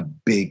such a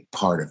big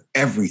part of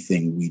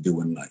everything we do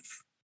in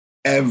life.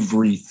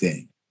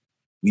 Everything.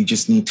 We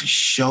just need to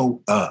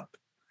show up.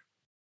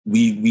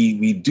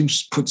 We do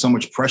put so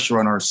much pressure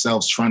on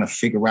ourselves trying to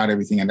figure out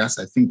everything. And I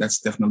think that's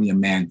definitely a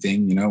man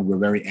thing. We're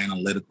very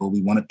analytical.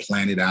 We want to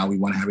plan it out. We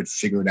want to have it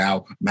figured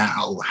out.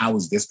 How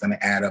is this going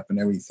to add up and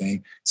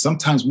everything?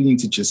 Sometimes we need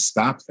to just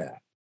stop that,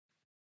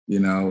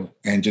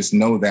 and just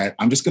know that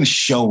I'm just going to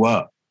show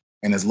up.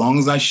 And as long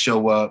as I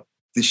show up,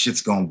 this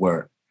shit's going to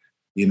work.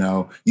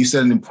 You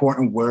said an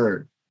important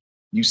word.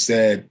 You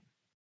said,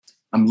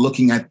 I'm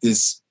looking at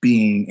this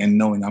being and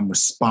knowing I'm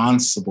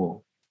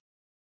responsible.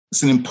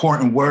 It's an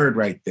important word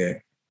right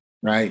there,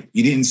 right?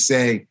 You didn't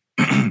say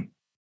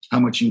how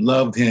much you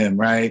loved him,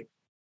 right?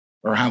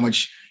 Or how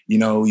much, you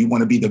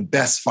want to be the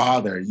best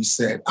father. You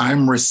said,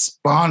 I'm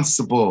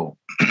responsible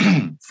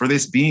for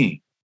this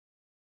being.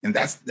 And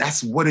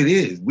that's what it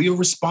is. We are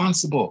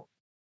responsible.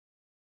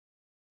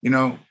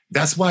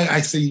 That's why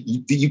I say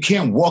you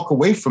can't walk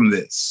away from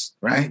this,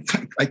 right?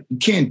 Like you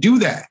can't do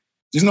that.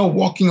 There's no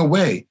walking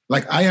away.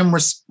 Like I am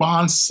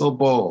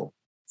responsible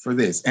for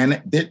this.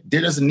 And there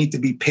doesn't need to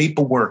be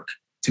paperwork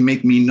to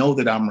make me know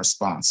that I'm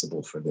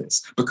responsible for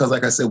this. Because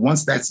like I said,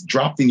 once that's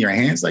dropped in your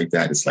hands like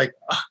that, it's like,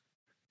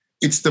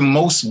 it's the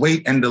most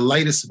weight and the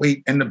lightest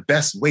weight and the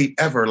best weight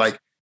ever. Like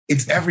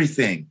it's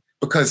everything.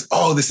 Because,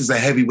 this is a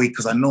heavy weight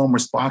because I know I'm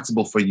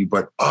responsible for you.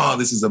 But,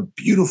 this is a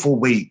beautiful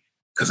weight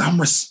because I'm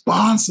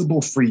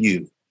responsible for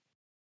you.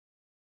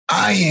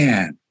 I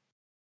am.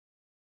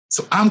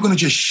 So I'm going to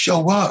just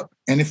show up.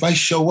 And if I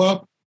show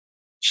up,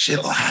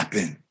 shit'll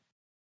happen.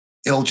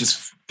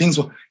 Things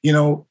will,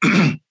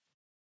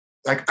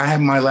 like I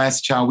had my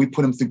last child, we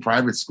put him through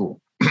private school.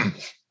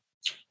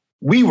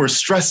 We were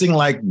stressing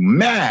like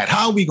mad.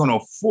 How are we going to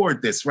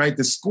afford this, right?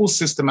 The school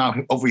system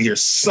over here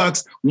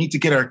sucks. We need to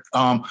get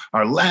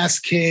our last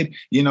kid,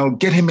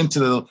 get him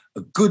into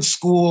a good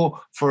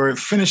school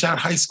finish out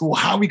high school.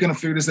 How are we going to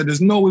figure this out? There's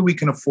no way we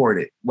can afford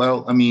it.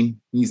 Well,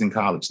 he's in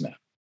college now.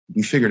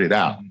 We figured it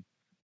out.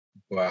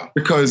 Wow.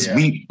 Because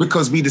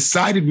we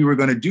decided we were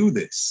going to do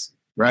this,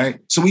 right?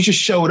 So we just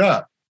showed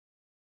up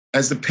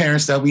as the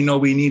parents that we know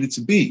we needed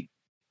to be.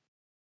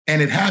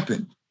 And it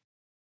happened,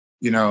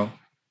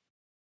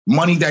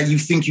 money that you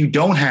think you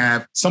don't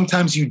have,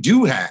 sometimes you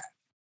do have.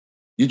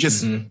 You're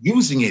just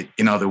using it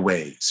in other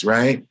ways,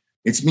 right?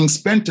 It's being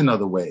spent in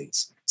other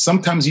ways.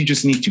 Sometimes you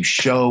just need to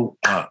show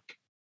up.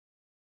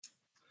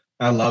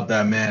 I love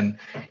that, man.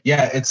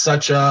 Yeah, it's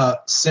such a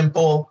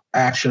simple,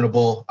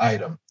 actionable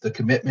item, the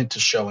commitment to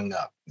showing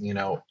up,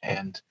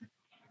 and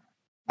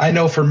I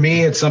know for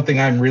me, it's something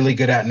I'm really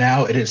good at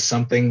now. It is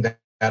something that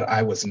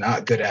I was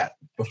not good at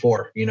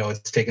before.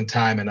 It's taken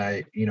time,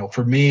 and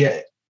for me,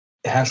 it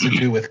has to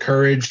do with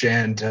courage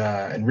and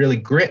really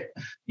grit.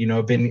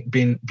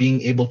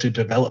 Being able to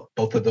develop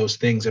both of those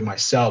things in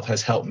myself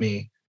has helped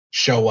me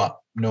show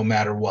up no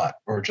matter what,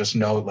 or just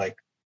know like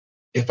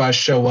if I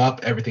show up,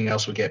 everything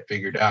else will get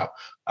figured out.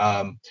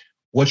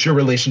 What's your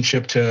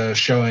relationship to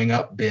showing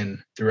up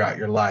been throughout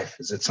your life?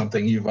 Is it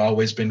something you've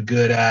always been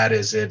good at?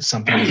 Is it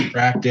something you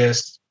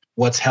practiced?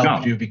 What's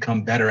helped you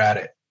become better at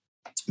it?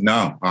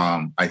 No,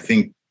 I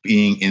think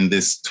being in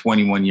this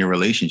 21-year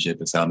relationship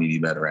has helped me be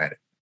better at it.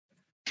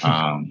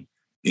 I've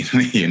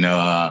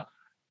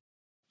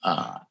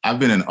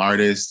been an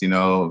artist,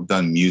 I've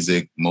done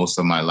music most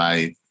of my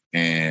life.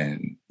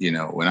 And,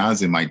 when I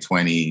was in my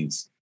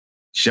 20s,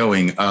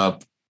 showing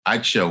up,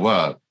 I'd show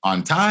up.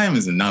 On time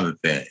is another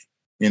thing,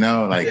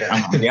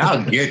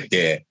 I'll get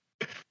there.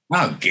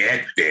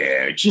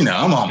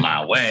 I'm on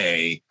my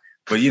way.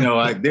 But,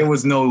 there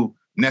was no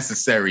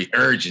necessary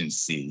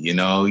urgency,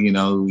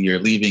 you're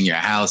leaving your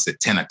house at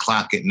 10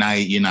 o'clock at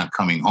night. You're not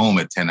coming home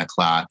at 10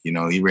 o'clock,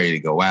 you're ready to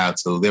go out.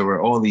 So there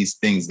were all these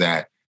things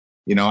that,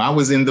 I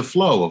was in the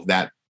flow of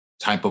that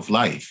type of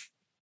life.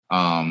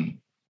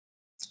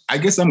 I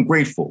guess I'm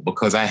grateful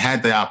because I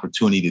had the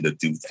opportunity to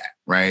do that,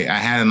 right? I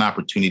had an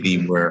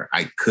opportunity where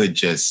I could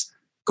just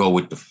go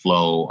with the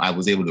flow. I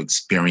was able to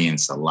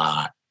experience a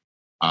lot,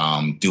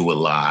 do a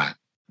lot,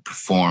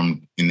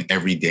 perform in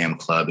every damn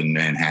club in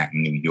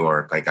Manhattan, New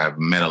York. Like I've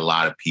met a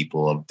lot of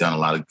people, I've done a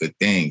lot of good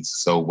things.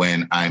 So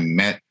when I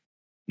met,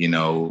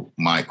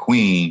 my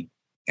queen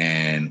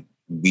and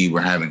we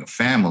were having a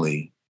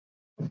family,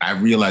 I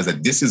realized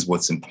that this is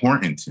what's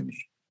important to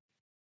me.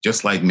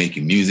 Just like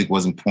making music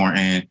was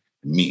important,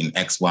 meeting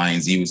X, Y,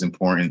 and Z was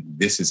important.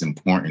 This is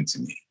important to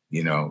me,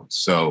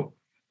 So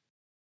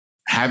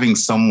having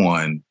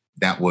someone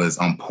that was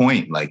on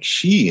point like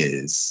she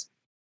is,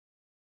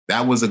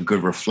 that was a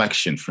good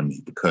reflection for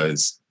me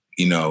because,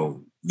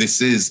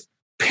 this is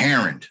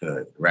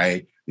parenthood,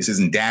 right? This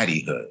isn't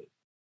daddyhood.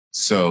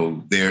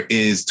 So there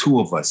is two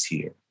of us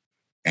here.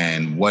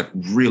 And what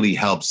really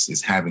helps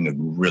is having a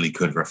really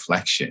good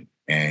reflection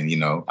And,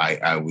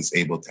 I was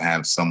able to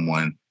have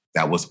someone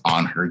that was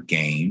on her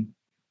game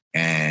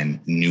and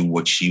knew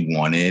what she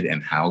wanted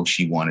and how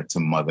she wanted to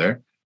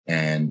mother.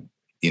 And,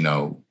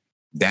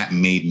 that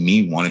made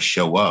me want to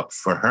show up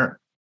for her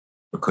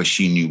because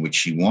she knew what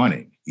she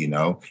wanted.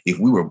 If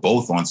we were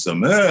both on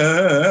some,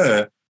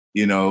 who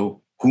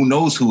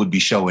knows who would be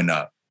showing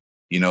up,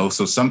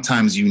 so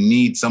sometimes you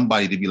need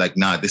somebody to be like,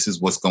 nah, this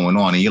is what's going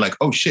on. And you're like,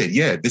 oh shit,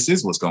 yeah, this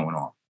is what's going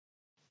on,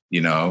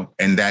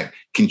 and that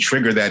can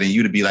trigger that in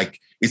you to be like,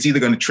 it's either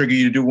going to trigger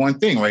you to do one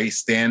thing, right?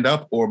 Stand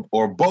up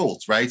or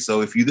bolt, right?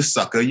 So if you're the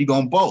sucker, you're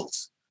going to bolt,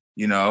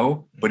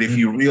 but if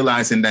you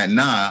realize in that,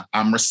 nah,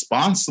 I'm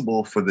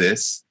responsible for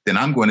this, then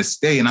I'm going to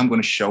stay and I'm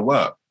going to show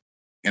up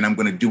and I'm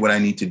going to do what I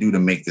need to do to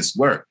make this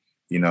work,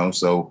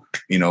 So,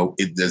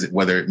 it does it,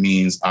 whether it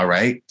means, all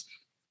right,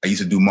 I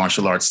used to do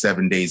martial arts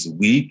 7 days a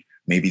week.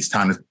 Maybe it's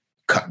time to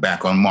cut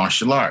back on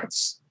martial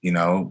arts.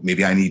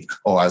 Maybe I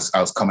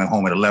was coming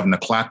home at 11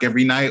 o'clock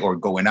every night or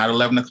going out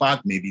 11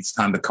 o'clock. Maybe it's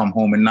time to come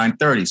home at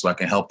 9:30 so I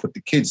can help put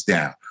the kids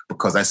down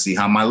because I see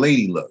how my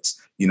lady looks.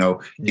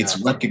 It's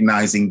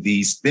recognizing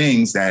these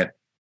things that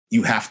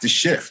you have to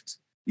shift.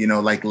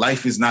 Like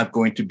life is not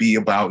going to be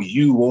about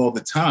you all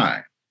the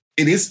time.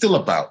 It is still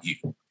about you.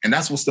 And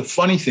that's what's the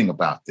funny thing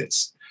about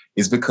this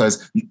is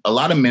because a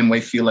lot of men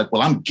might feel like,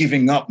 well, I'm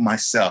giving up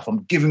myself.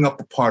 I'm giving up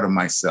a part of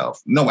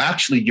myself. No,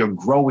 actually, you're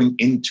growing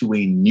into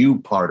a new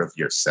part of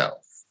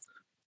yourself.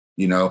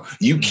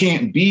 You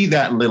can't be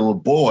that little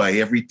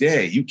boy every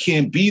day. You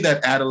can't be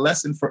that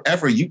adolescent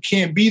forever. You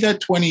can't be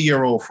that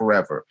 20-year-old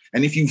forever.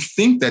 And if you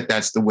think that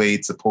that's the way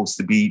it's supposed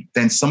to be,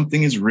 then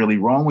something is really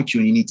wrong with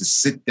you. And you need to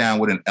sit down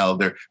with an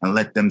elder and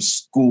let them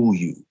school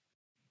you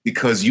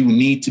because you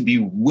need to be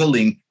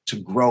willing to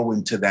grow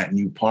into that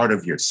new part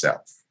of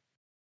yourself.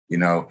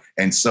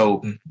 And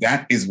so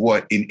that is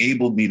what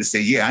enabled me to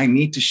say, yeah, I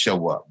need to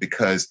show up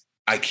because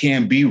I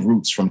can't be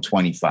Roots from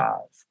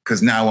 25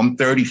 because now I'm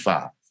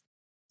 35.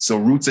 So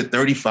Roots at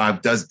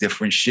 35 does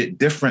different shit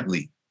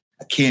differently.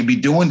 I can't be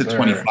doing the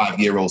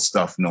 25-year-old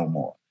stuff no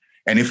more.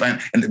 And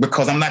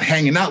because I'm not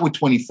hanging out with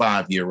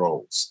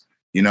 25-year-olds,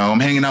 I'm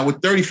hanging out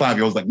with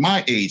 35-year-olds like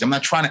my age. I'm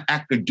not trying to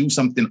act or do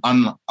something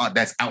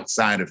that's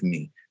outside of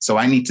me. So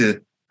I need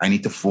to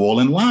fall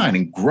in line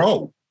and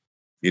grow.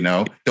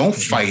 Don't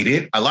fight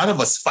it. A lot of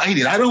us fight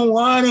it. I don't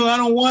want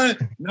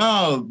to.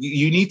 No,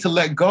 you need to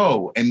let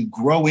go and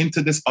grow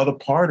into this other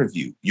part of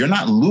you. You're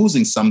not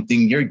losing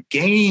something. You're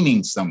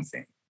gaining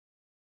something.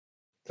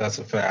 That's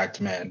a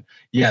fact, man.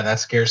 Yeah, that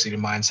scarcity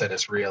mindset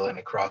is real and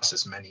it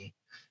crosses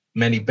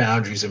many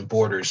boundaries and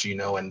borders,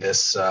 and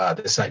this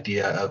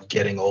idea of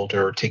getting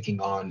older or taking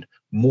on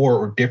more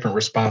or different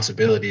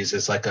responsibilities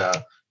is like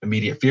a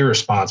immediate fear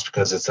response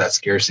because it's that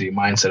scarcity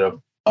mindset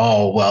of,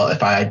 oh, well,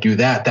 if I do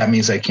that, that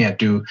means I can't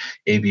do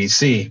A, B,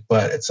 C.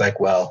 But it's like,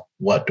 well,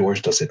 what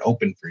doors does it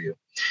open for you?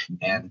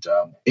 And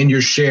in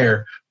your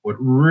share, what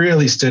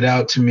really stood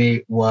out to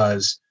me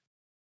was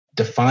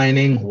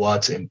defining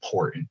what's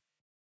important,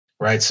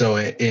 right? So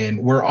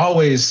we're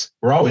always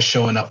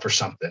showing up for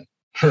something,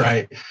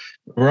 right?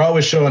 We're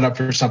always showing up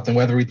for something,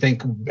 whether we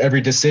think every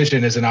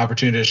decision is an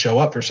opportunity to show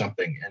up for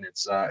something, and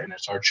it's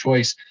our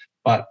choice.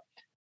 But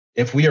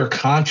if we are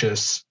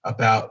conscious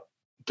about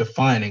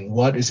defining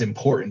what is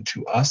important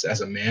to us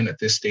as a man at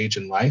this stage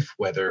in life,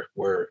 whether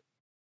we're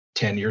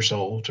 10 years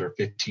old or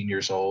 15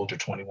 years old or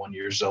 21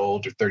 years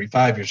old or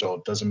 35 years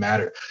old, doesn't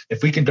matter.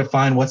 If we can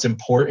define what's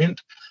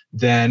important,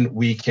 then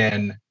we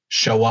can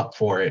show up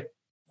for it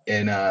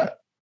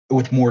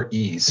with more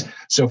ease.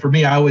 So for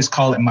me, I always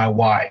call it my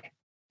why.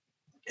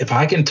 If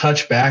I can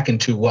touch back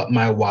into what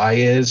my why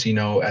is,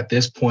 at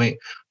this point,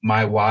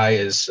 my why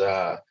is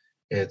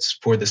it's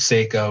for the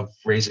sake of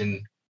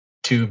raising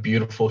two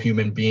beautiful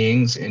human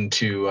beings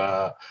into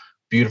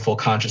beautiful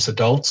conscious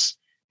adults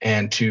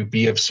and to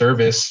be of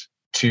service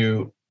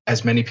to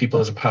as many people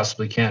as I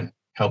possibly can,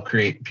 help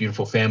create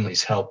beautiful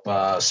families, help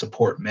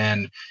support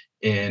men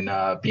in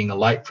being a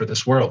light for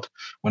this world.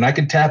 When I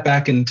can tap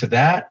back into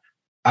that,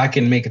 I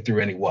can make it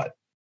through any what,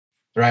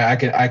 right?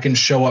 I can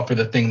show up for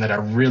the thing that I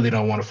really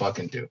don't want to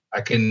fucking do.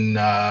 I can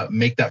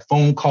make that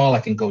phone call. I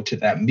can go to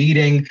that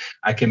meeting.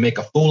 I can make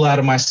a fool out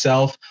of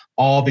myself,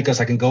 all because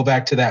I can go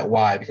back to that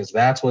why, because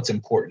that's what's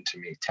important to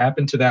me. Tap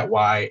into that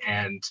why,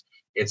 and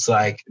it's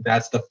like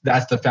that's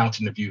the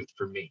fountain of youth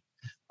for me.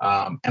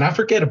 And I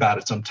forget about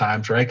it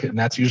sometimes, right? And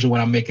that's usually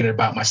when I'm making it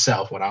about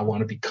myself, when I want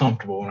to be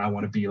comfortable, when I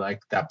want to be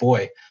like that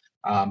boy.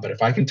 But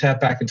if I can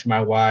tap back into my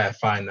why, I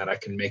find that I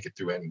can make it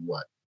through any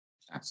what.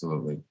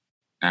 Absolutely.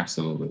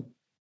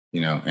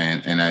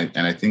 And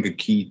I think a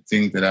key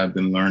thing that I've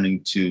been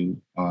learning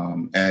too,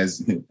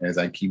 as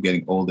I keep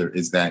getting older,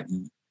 is that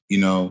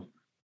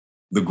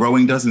the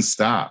growing doesn't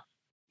stop.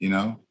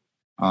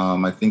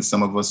 I think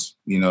some of us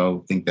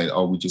think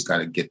that we just got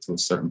to get to a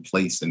certain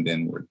place and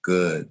then we're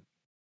good.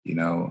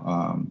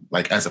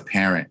 Like as a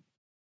parent,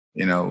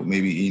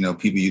 maybe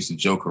people used to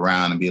joke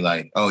around and be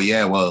like, oh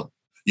yeah, well,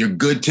 you're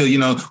good till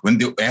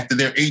after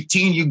they're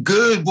 18, you're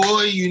good,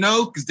 boy,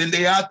 because then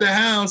they out the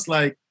house.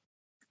 Like,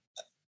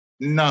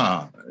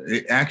 nah,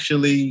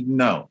 actually,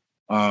 no.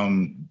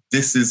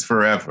 this is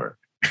forever.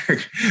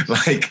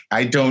 Like,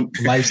 I don't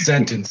life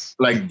sentence.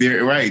 Like,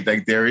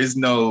 there is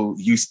no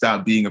you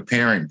stop being a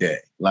parent day.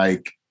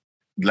 Like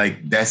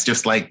that's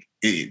just like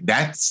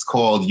that's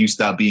called you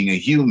stop being a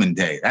human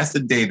day. That's the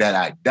day that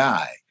I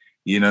die.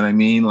 You know what I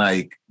mean?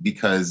 Like,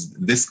 because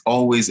this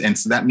always, and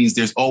so that means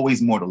there's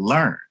always more to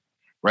learn,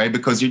 right?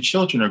 Because your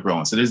children are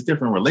growing. So there's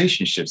different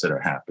relationships that are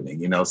happening,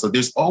 you know? So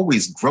there's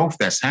always growth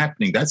that's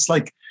happening. That's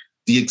like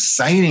the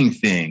exciting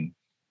thing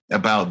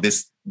about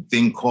this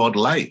thing called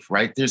life,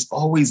 right? There's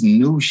always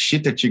new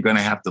shit that you're going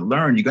to have to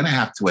learn. You're going to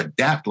have to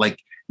adapt. Like,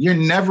 you're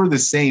never the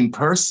same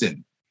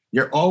person.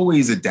 You're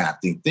always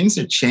adapting. Things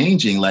are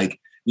changing. Like,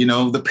 you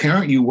know, the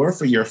parent you were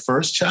for your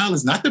first child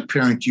is not the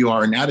parent you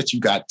are now that you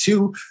got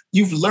two.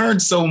 You've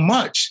learned so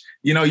much.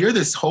 You know, you're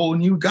this whole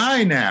new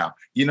guy now,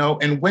 you know,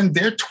 and when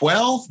they're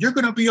 12, you're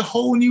going to be a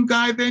whole new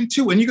guy then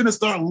too. And you're going to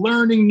start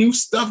learning new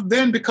stuff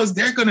then because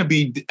they're going to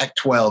be at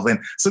 12. And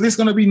so there's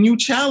going to be new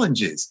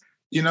challenges,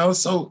 you know,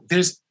 so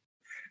there's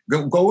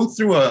going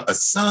through a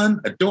son,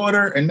 a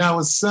daughter, and now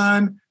a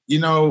son, you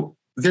know,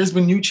 there's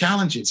been new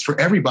challenges for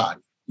everybody,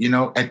 you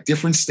know, at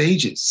different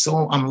stages.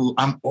 So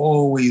I'm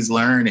always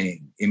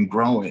learning and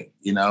growing,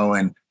 you know,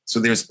 and so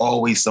there's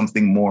always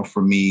something more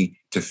for me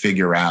to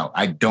figure out.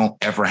 I don't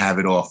ever have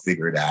it all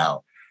figured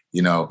out.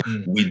 You know,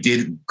 we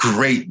did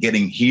great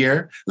getting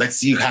here. Let's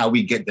see how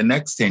we get the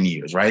next 10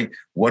 years, right?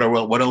 What are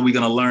we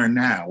going to learn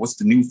now? What's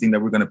the new thing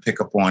that we're going to pick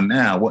up on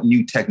now? What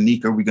new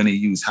technique are we going to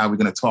use? How are we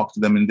going to talk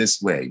to them in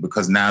this way?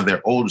 Because now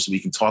they're older, so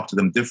we can talk to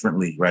them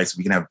differently, right? So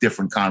we can have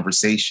different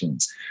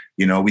conversations.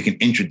 You know, we can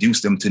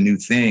introduce them to new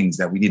things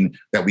that we didn't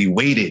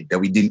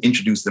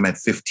introduce them at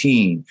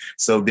 15.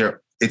 So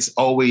it's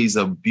always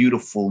a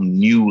beautiful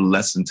new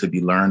lesson to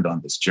be learned on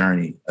this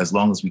journey, as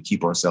long as we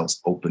keep ourselves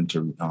open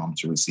to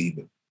receive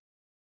it.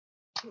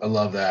 I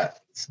love that.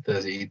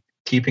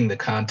 Keeping the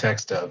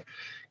context of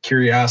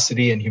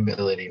curiosity and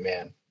humility,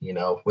 man. You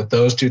know, with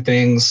those two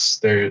things,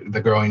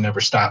 the growing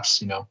never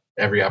stops. You know,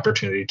 every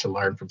opportunity to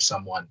learn from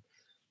someone.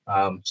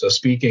 So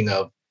speaking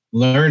of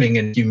learning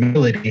and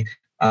humility,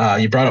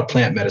 you brought up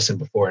plant medicine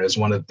before, and it's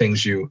one of the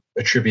things you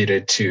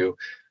attributed to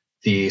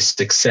the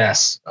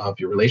success of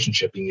your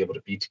relationship, being able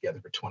to be together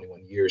for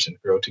 21 years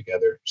and grow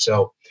together.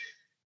 So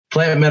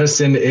plant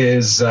medicine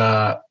is,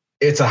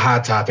 it's a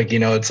hot topic. You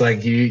know, it's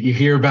like you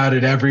hear about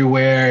it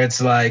everywhere.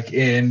 It's like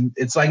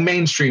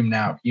mainstream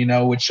now, you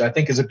know, which I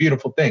think is a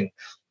beautiful thing.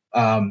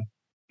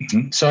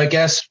 So I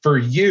guess for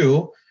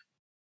you,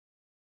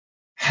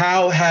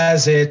 how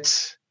has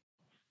it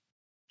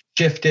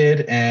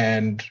shifted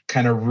and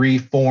kind of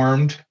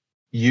reformed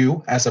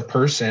you as a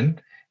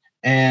person?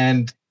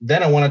 And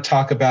then I want to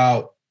talk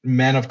about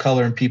men of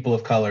color and people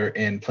of color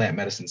in plant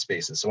medicine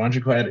spaces. So why don't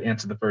you go ahead and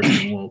answer the first,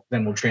 and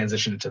then we'll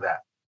transition into that.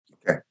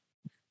 Okay.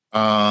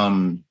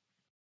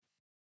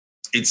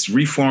 It's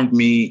reformed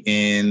me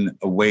in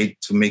a way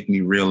to make me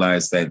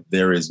realize that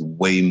there is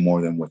way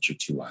more than what your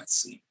two eyes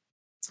see.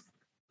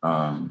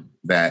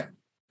 That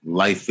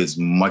life is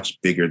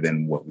much bigger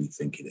than what we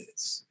think it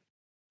is.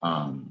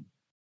 And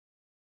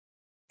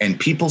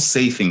people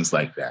say things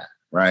like that,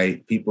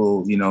 right?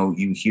 People, you know,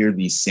 you hear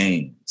these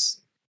sayings.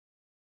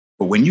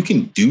 But when you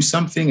can do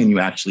something and you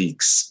actually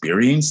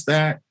experience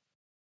that,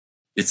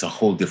 it's a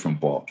whole different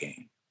ball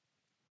game.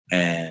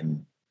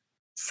 And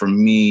for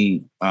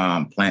me,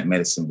 plant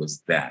medicine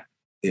was that.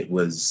 It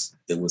was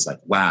like,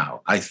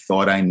 wow, I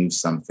thought I knew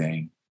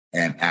something,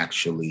 and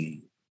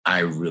actually, I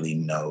really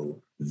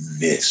know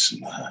this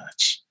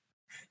much,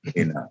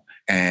 you know.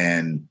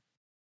 And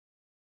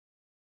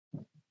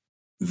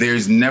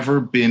there's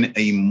never been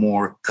a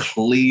more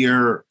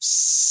clear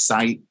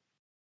sight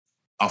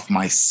of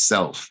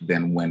myself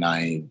than when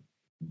I've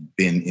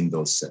been in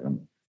those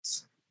ceremonies.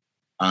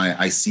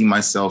 I see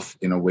myself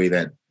in a way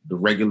that the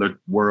regular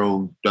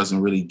world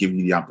doesn't really give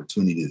you the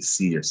opportunity to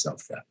see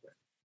yourself that way.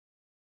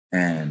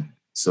 And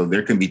so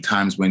there can be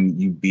times when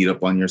you beat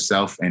up on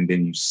yourself and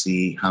then you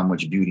see how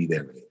much beauty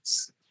there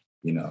is.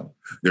 You know,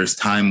 there's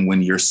time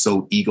when you're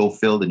so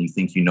ego-filled and you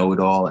think you know it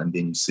all, and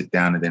then you sit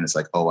down and then it's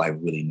like, oh, I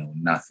really know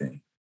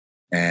nothing.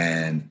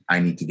 And I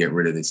need to get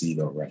rid of this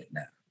ego right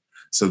now.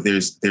 So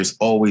there's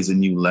always a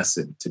new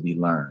lesson to be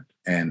learned.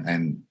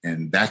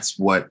 And that's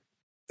what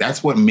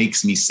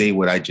makes me say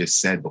what I just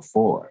said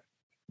before,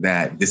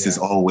 that this is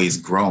always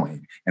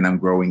growing and I'm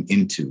growing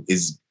into.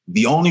 Is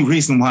the only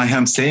reason why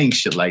I'm saying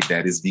shit like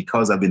that is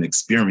because I've been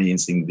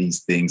experiencing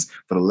these things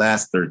for the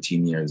last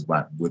 13 years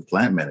with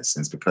plant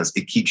medicines, because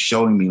it keeps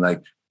showing me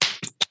like,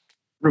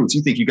 Roots,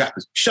 you think you got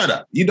this? Shut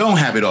up. You don't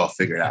have it all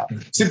figured out.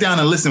 Sit down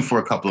and listen for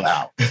a couple of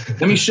hours.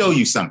 Let me show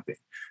you something,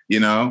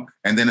 you know?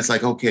 And then it's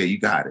like, okay, you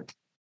got it.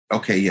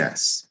 Okay,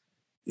 yes.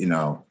 You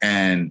know,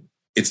 and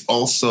it's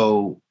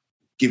also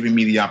giving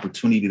me the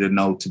opportunity to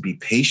know to be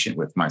patient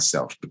with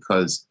myself,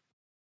 because,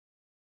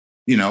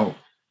 you know,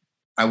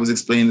 I was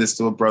explaining this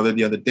to a brother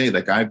the other day.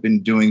 Like, I've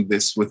been doing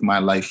this with my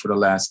life for the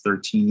last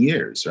 13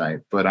 years, right?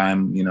 But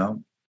I'm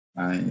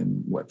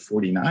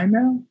 49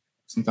 now?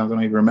 Sometimes I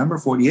don't even remember,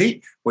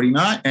 48,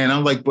 49. And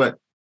I'm like, but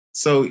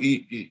so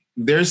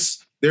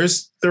there's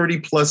there's 30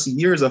 plus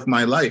years of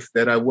my life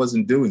that I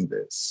wasn't doing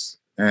this.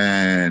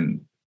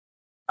 And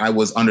I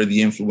was under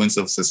the influence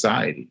of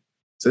society.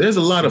 So there's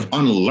a lot of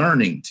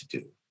unlearning to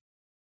do.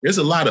 There's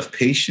a lot of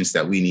patience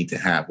that we need to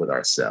have with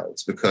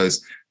ourselves,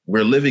 because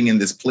we're living in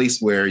this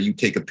place where you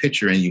take a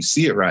picture and you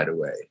see it right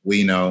away.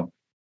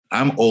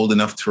 I'm old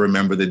enough to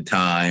remember the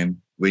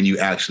time when you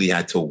actually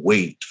had to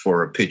wait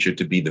for a picture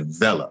to be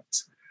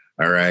developed.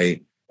 All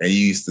right. And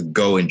you used to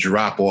go and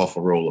drop off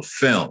a roll of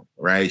film,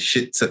 right?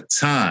 Shit took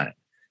time.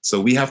 So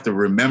we have to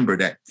remember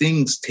that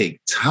things take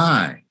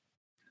time.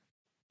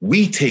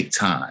 We take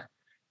time.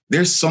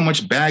 There's so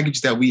much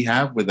baggage that we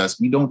have with us.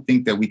 We don't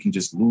think that we can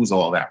just lose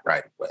all that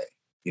right away,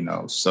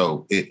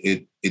 So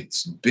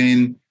it's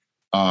been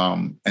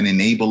an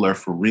enabler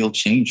for real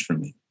change for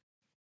me,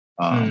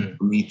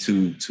 for me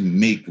to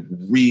make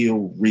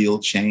real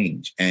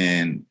change,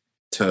 and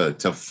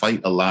to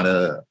fight a lot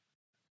of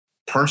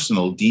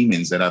personal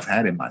demons that I've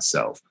had in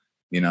myself,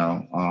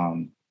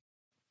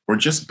 or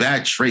just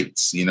bad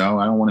traits, I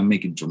don't want to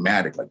make it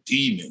dramatic like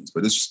demons,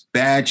 but it's just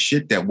bad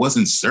shit that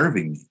wasn't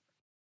serving me,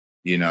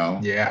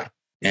 Yeah,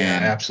 I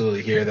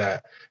absolutely hear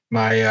that.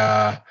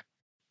 My,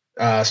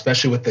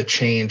 especially with the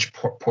change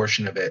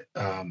portion of it,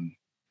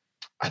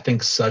 I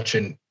think such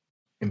an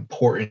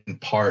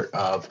important part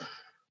of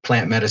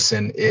plant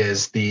medicine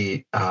is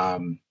the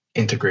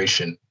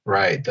integration,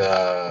 right?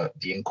 The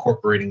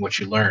incorporating what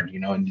you learn,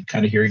 and you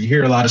kind of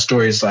hear a lot of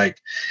stories like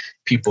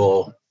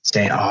people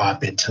saying, "Oh,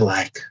 I've been to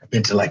like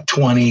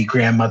 20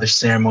 grandmother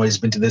ceremonies,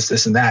 been to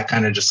this and that,"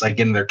 kind of just like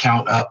getting their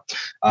count up.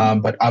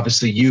 But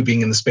obviously, you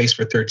being in the space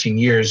for 13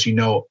 years, you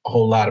know a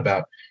whole lot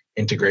about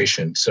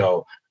integration.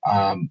 So,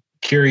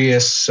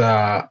 curious,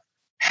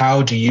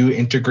 how do you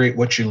integrate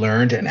what you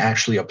learned and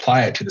actually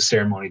apply it to the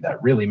ceremony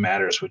that really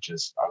matters, which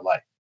is our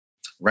life?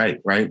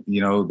 Right.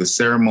 The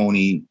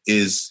ceremony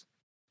is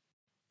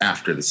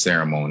after the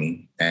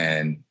ceremony.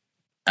 And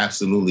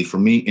absolutely, for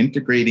me,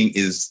 integrating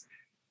is,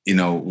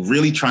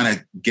 really trying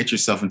to get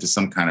yourself into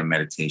some kind of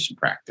meditation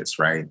practice,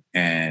 right?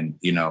 And,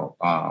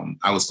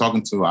 I was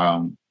talking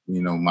to,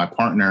 my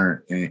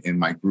partner in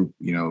my group,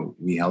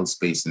 we held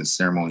space in a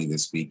ceremony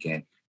this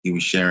weekend. He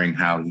was sharing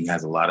how he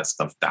has a lot of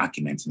stuff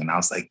documented. And I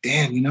was like,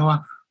 damn,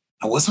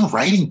 I wasn't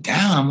writing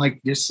down. I'm like,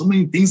 there's so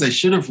many things I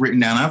should have written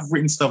down. I've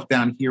written stuff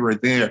down here or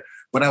there,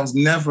 but I was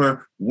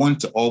never one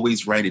to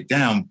always write it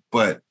down,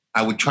 but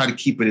I would try to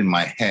keep it in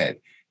my head.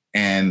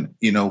 And,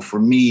 for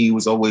me, it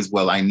was always,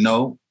 I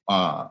know,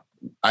 I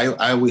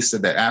always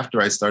said that after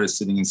I started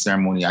sitting in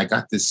ceremony, I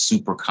got this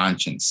super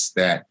conscience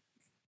that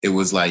it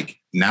was like,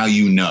 now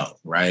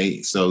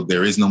right? So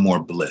there is no more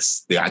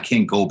bliss. I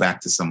can't go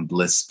back to some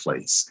bliss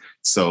place.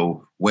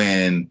 So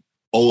when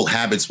old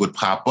habits would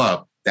pop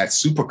up, that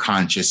super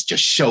conscious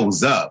just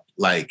shows up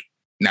like,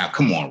 now,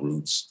 come on,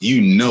 Roots.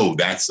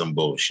 That's some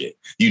bullshit.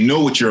 You know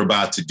what you're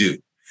about to do.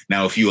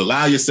 Now, if you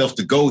allow yourself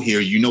to go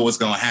here, you know what's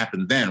going to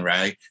happen then,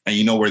 right? And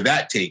you know where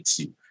that takes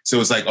you. So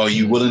it's like, are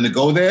you willing to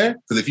go there?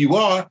 Because if you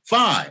are,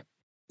 fine.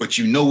 But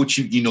you know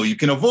you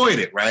can avoid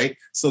it, right?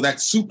 So that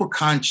super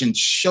conscience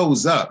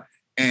shows up.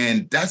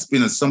 And that's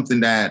been something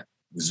that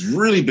has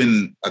really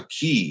been a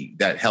key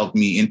that helped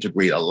me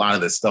integrate a lot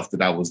of the stuff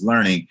that I was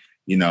learning,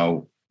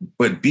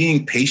 but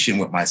being patient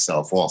with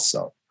myself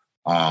also.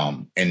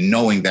 And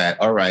knowing that,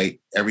 all right,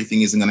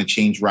 everything isn't going to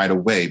change right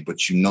away,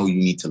 but you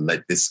need to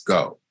let this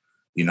go,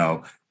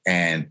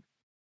 and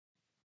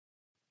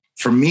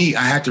for me,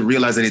 I had to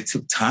realize that it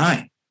took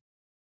time,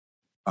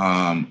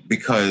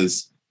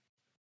 because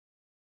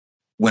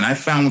when I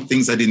found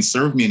things that didn't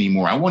serve me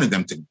anymore, I wanted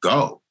them to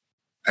go.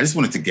 I just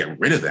wanted to get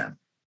rid of them.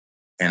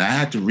 And I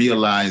had to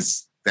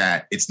realize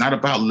that it's not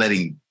about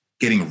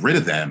getting rid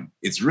of them.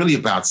 It's really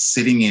about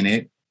sitting in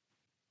it,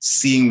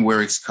 seeing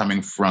where it's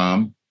coming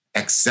from,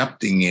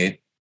 accepting it.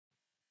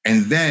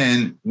 And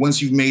then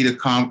once you've made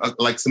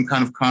some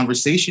kind of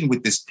conversation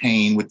with this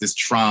pain, with this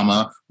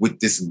trauma, with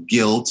this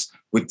guilt,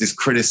 with this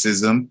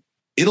criticism,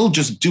 it'll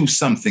just do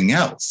something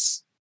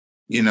else,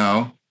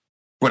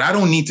 but I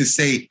don't need to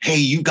say, hey,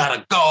 you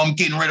gotta go. I'm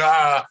getting rid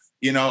of,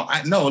 you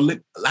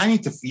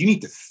need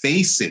to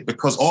face it,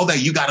 because all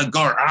that you gotta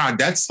go,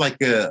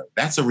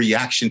 that's a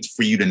reaction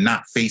for you to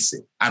not face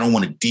it. I don't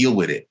want to deal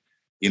with it,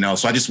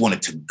 so I just want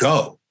it to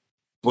go.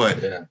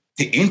 But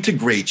to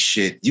integrate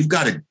shit, you've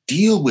got to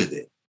deal with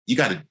it. You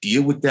got to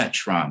deal with that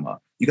trauma.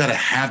 You got to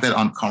have that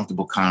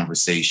uncomfortable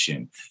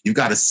conversation. You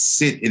got to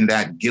sit in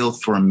that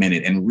guilt for a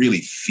minute and really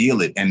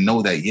feel it and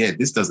know that,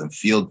 this doesn't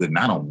feel good and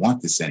I don't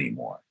want this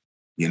anymore.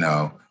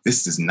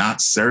 This is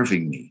not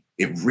serving me.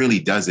 It really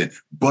doesn't.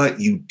 But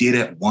you did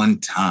it one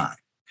time.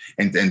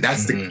 And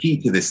that's the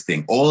key to this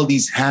thing. All of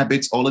these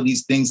habits, all of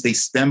these things, they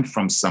stem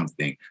from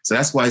something. So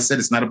that's why I said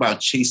it's not about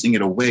chasing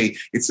it away.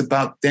 It's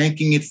about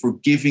thanking it for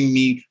giving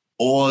me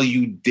all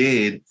you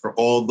did for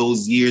all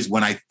those years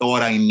when I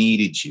thought I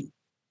needed you.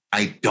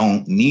 I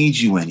don't need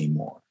you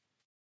anymore.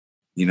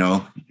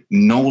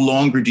 No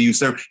longer do you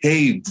serve.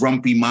 Hey,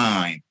 grumpy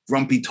mind,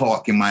 grumpy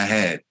talk in my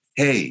head.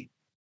 Hey,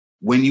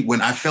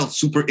 when I felt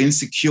super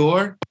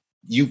insecure,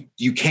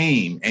 you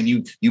came and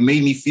you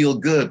made me feel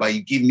good by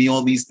you giving me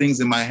all these things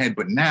in my head.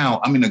 But now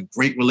I'm in a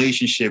great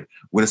relationship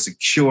with a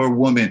secure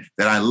woman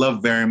that I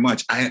love very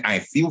much. I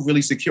feel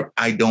really secure.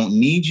 I don't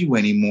need you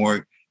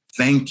anymore.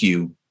 Thank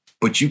you.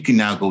 But you can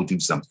now go do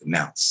something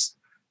else.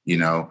 You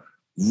know,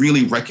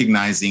 really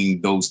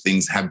recognizing those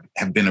things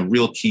have been a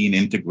real key in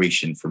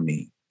integration for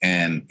me.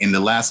 And in the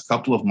last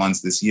couple of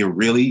months this year,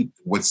 really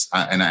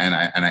and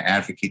I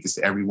advocate this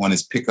to everyone,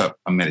 is pick up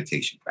a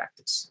meditation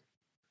practice.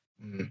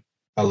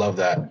 I love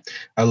that.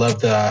 I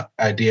love the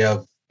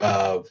idea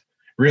of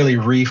really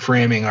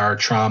reframing our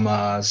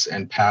traumas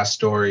and past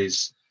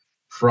stories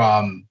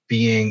from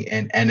being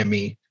an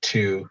enemy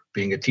to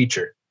being a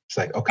teacher. It's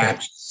like, okay,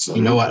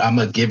 Absolutely. You know what? I'm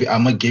gonna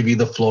give you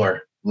the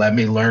floor. Let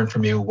me learn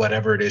from you,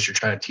 whatever it is you're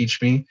trying to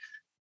teach me.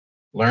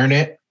 Learn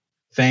it.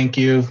 Thank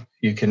you.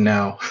 You can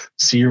now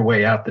see your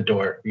way out the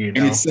door. You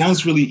know? And it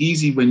sounds really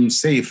easy when you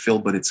say it, Phil,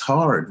 but it's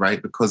hard,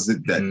 right? Because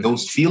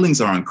those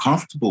feelings are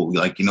uncomfortable.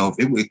 Like, you know,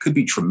 it could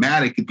be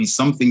traumatic. It could be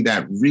something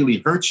that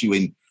really hurts you,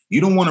 and you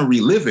don't want to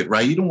relive it,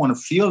 right? You don't want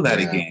to feel that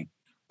again.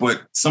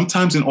 But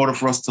sometimes in order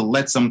for us to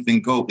let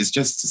something go, is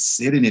just to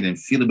sit in it and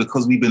feel it,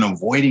 because we've been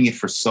avoiding it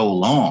for so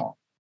long,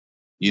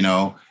 you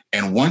know?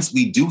 And once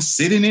we do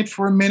sit in it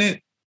for a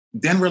minute,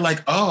 then we're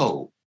like,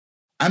 oh,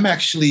 I'm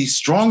actually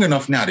strong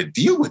enough now to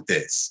deal with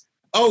this.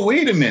 Oh,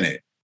 wait a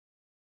minute.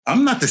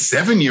 I'm not the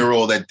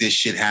 7-year-old that this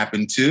shit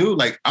happened to.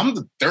 Like, I'm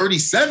the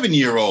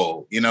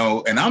 37-year-old, you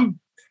know, and I'm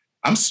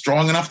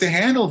strong enough to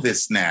handle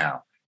this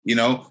now, you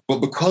know. But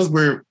because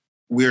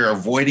we're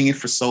avoiding it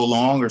for so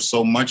long or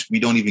so much, we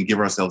don't even give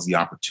ourselves the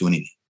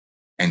opportunity.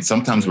 And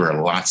sometimes we're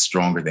a lot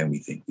stronger than we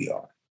think we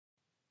are.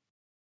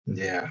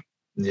 Yeah.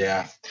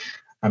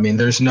 I mean,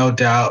 there's no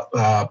doubt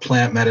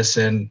plant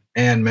medicine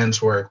and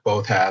men's work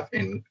both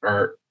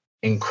are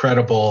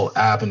incredible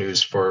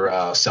avenues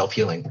for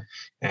self-healing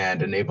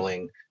and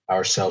enabling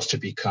ourselves to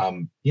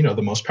become, you know,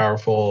 the most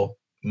powerful,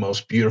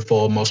 most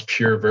beautiful, most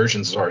pure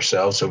versions of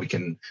ourselves, so we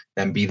can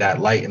then be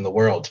that light in the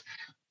world.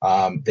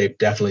 They've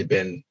definitely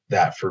been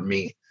that for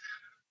me.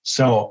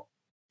 So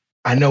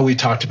I know we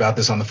talked about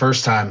this on the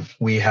first time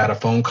we had a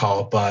phone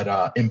call,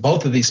 but in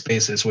both of these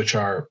spaces, which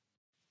are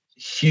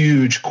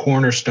huge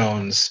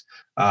cornerstones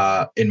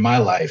in my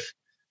life,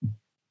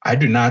 I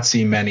do not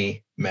see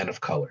many men of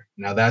color.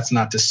 Now, that's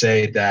not to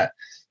say that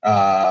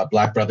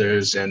Black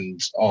brothers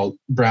and all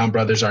brown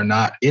brothers are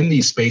not in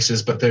these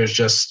spaces, but there's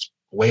just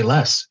way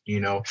less, you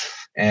know.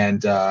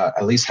 And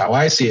at least how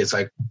I see it, it's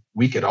like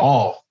we could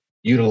all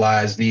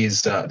utilize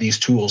these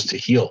tools to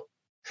heal.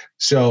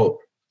 So,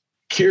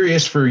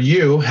 curious for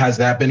you, has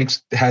that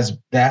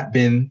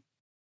been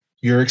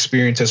your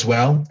experience as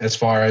well, as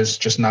far as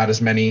just not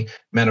as many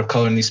men of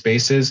color in these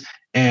spaces?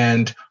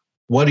 And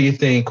what do you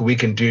think we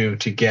can do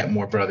to get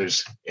more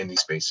brothers in these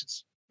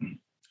spaces?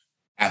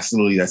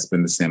 Absolutely, that's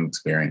been the same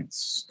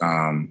experience,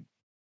 and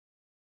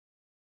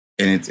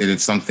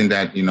it's something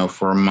that, you know,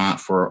 for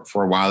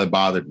a while it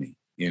bothered me.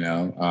 You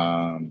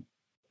know,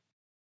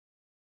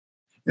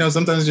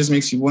 sometimes it just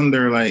makes you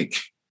wonder, like,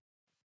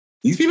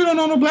 these people don't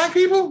know no Black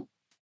people.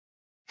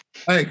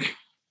 Like,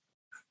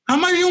 how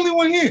am I the only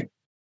one here?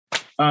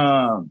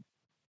 But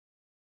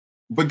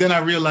then I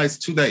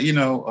realized too that, you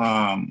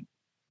know,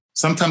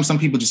 sometimes some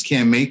people just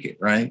can't make it,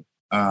 right?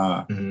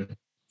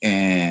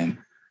 And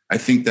I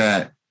think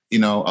that, you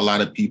know, a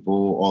lot of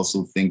people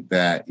also think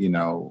that, you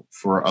know,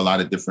 for a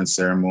lot of different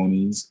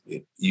ceremonies,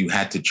 you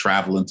had to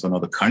travel into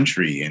another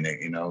country, and,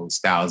 you know, it's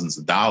thousands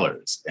of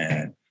dollars.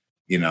 And,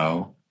 you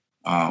know,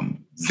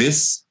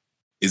 this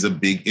is a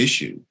big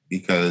issue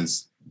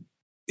because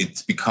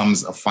it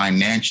becomes a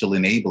financial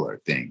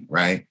enabler thing,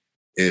 right?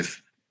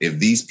 If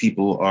these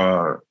people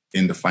are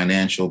in the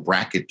financial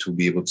bracket to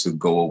be able to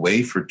go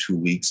away for 2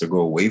 weeks or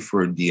go away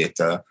for a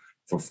dieta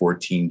for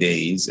 14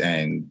 days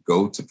and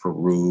go to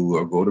Peru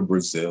or go to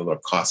Brazil or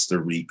Costa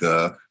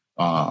Rica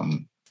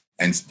and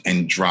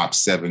drop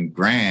 $7,000,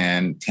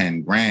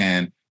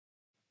 $10,000,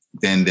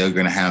 then they're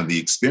going to have the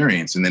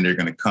experience, and then they're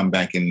going to come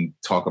back and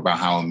talk about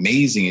how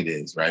amazing it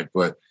is, right?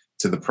 But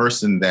to the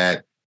person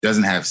that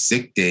doesn't have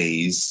sick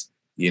days,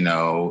 you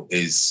know,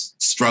 is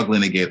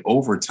struggling to get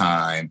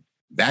overtime,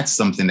 that's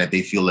something that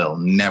they feel that'll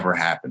never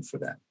happen for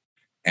them.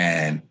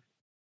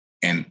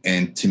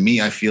 And to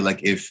me, I feel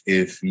like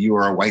if you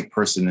are a white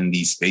person in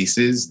these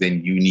spaces,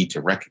 then you need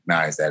to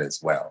recognize that as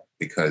well.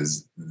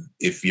 Because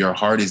if your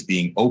heart is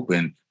being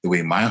open the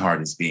way my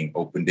heart is being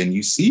open, then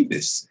you see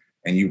this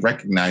and you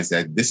recognize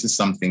that this is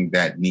something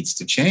that needs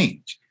to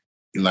change.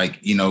 Like,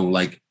 you know,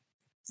 like,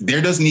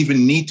 there doesn't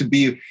even need to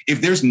be, if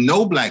there's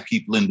no Black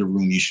people in the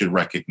room, you should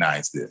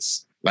recognize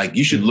this. Like,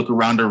 you should look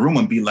around the room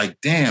and be like,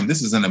 damn,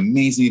 this is an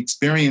amazing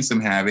experience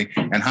I'm having.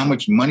 And how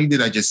much money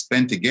did I just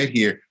spend to get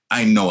here?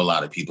 I know a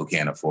lot of people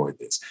can't afford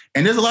this.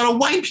 And there's a lot of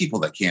white people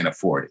that can't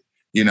afford it,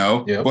 you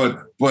know, yep.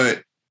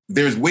 But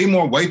there's way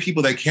more white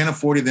people that can't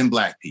afford it than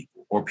Black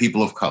people or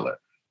people of color.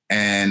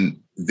 And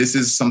this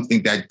is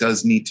something that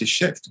does need to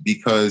shift,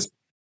 because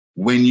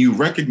when you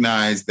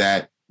recognize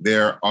that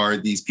there are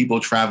these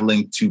people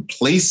traveling to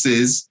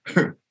places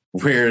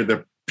where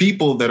the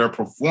people that are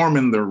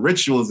performing the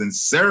rituals and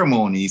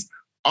ceremonies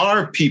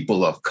are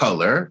people of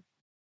color,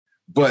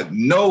 but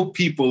no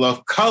people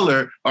of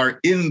color are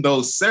in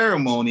those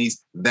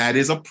ceremonies, that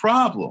is a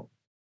problem,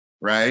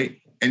 right?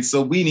 And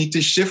so we need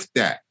to shift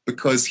that,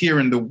 because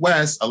here in the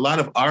West, a lot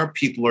of our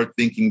people are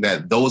thinking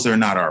that those are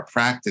not our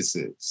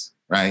practices,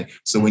 right?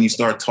 So when you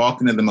start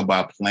talking to them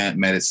about plant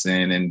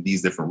medicine and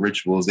these different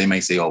rituals, they may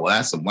say, oh, well,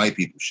 that's some white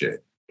people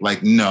shit.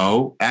 Like,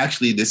 no,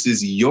 actually, this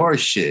is your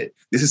shit.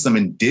 This is some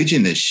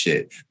indigenous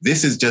shit.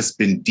 This has just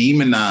been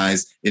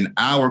demonized in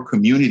our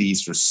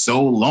communities for so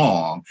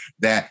long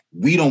that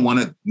we don't want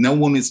to, no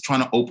one is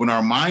trying to open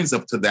our minds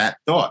up to that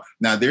thought.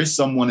 Now, there's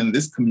someone in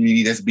this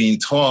community that's being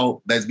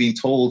told,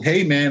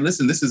 hey, man,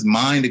 listen, this is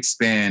mind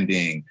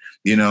expanding.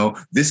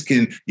 This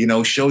can,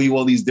 show you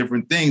all these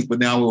different things. But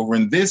now over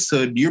in this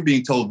hood, you're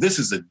being told this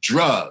is a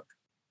drug.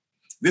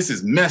 This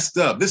is messed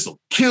up. This will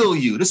kill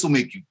you. This will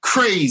make you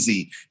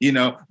crazy.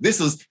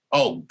 This is,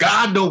 oh,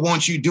 God don't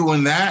want you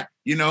doing that.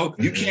 You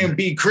can't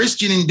be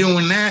Christian and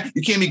doing that.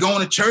 You can't be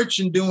going to church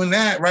and doing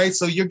that, right?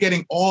 So you're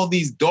getting all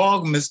these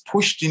dogmas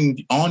pushed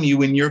on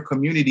you in your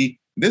community.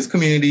 This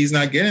community is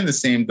not getting the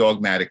same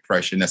dogmatic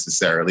pressure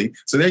necessarily.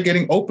 So they're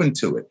getting open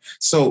to it.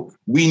 So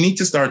we need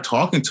to start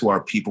talking to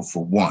our people,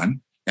 for one,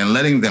 and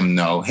letting them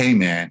know, hey,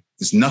 man,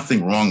 there's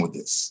nothing wrong with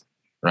this,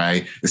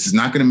 right? This is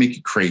not going to make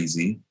you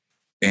crazy.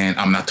 And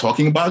I'm not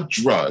talking about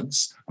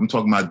drugs. I'm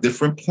talking about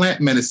different plant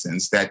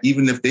medicines that,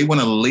 even if they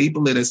want to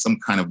label it as some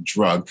kind of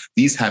drug,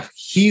 these have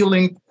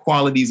healing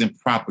qualities and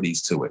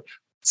properties to it.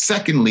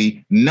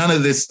 Secondly, none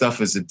of this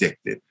stuff is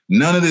addictive.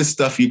 None of this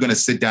stuff you're going to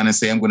sit down and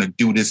say, I'm going to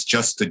do this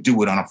just to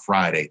do it on a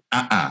Friday.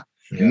 Yeah.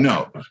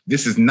 No,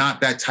 this is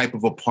not that type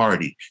of a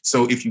party.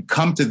 So if you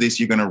come to this,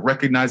 you're going to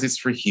recognize it's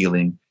for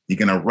healing. You're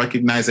going to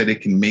recognize that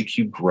it can make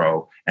you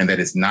grow, and that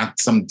it's not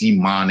some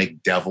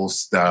demonic devil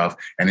stuff,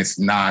 and it's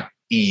not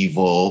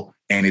evil,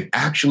 and it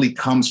actually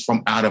comes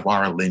from out of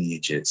our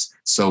lineages.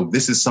 So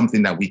this is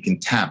something that we can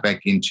tap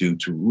back into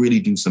to really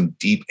do some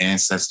deep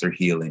ancestor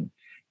healing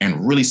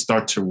and really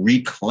start to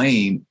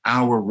reclaim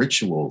our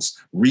rituals,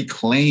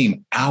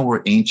 reclaim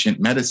our ancient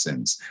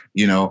medicines.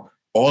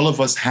 All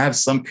of us have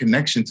some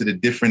connection to the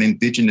different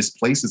indigenous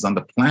places on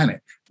the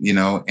planet,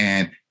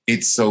 and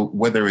it's so,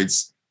 whether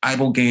it's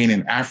ibogaine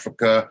in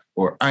Africa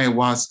or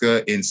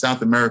ayahuasca in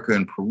South America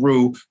and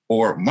Peru,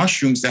 or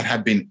mushrooms that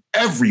have been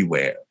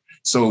everywhere.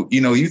 So,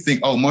 you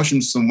think, oh,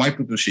 mushrooms, some white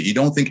people shit. You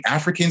don't think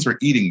Africans were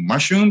eating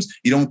mushrooms?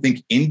 You don't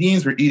think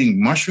Indians were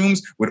eating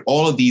mushrooms with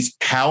all of these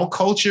cow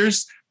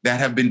cultures that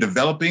have been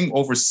developing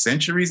over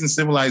centuries and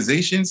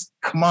civilizations?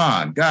 Come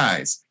on,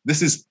 guys.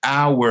 This is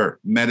our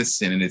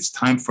medicine, and it's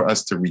time for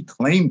us to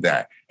reclaim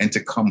that and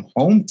to come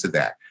home to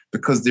that,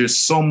 because there's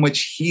so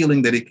much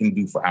healing that it can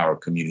do for our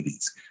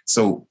communities.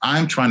 So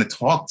I'm trying to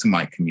talk to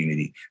my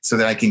community so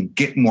that I can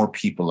get more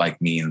people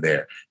like me in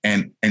there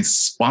and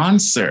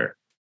sponsor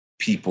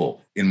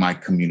people in my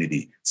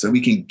community so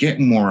we can get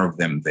more of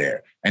them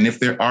there. And if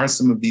there are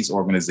some of these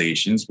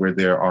organizations where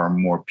there are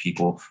more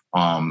people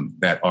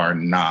that are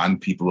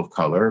non-people of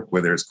color,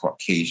 whether it's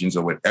Caucasians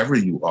or whatever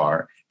you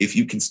are, if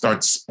you can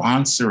start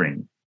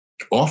sponsoring,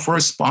 offer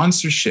a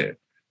sponsorship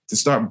to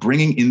start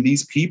bringing in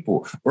these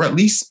people, or at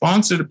least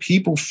sponsor the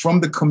people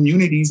from the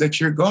communities that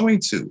you're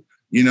going to.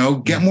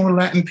 Get more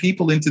Latin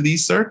people into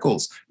these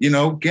circles,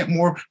 get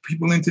more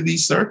people into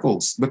these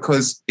circles,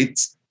 because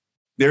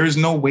there is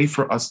no way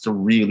for us to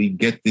really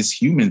get this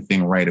human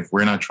thing right if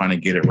we're not trying to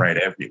get it right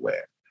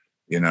everywhere,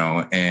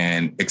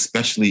 and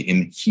especially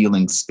in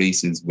healing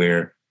spaces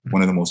where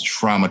one of the most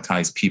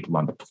traumatized people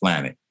on the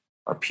planet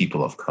are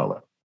people of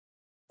color.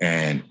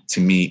 And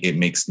to me, it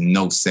makes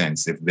no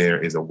sense if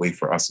there is a way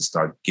for us to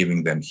start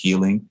giving them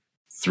healing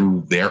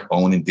through their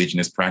own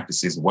indigenous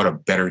practices. What a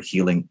better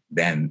healing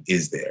then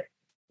is there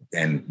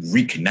than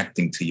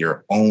reconnecting to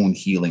your own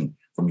healing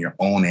from your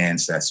own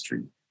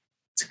ancestry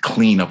to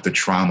clean up the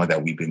trauma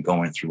that we've been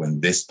going through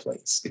in this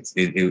place.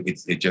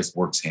 It just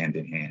works hand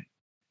in hand.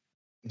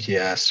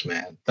 Yes,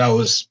 man. That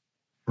was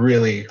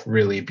really,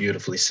 really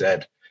beautifully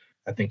said.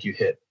 I think you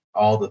hit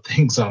all the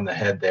things on the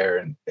head there.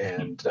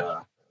 And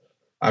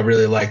I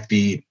really like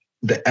the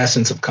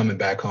essence of coming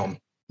back home.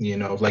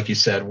 Like you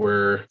said,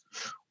 we're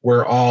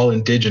all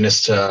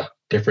indigenous to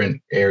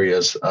different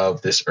areas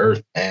of this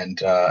earth,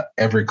 and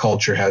every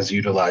culture has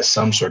utilized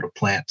some sort of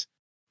plant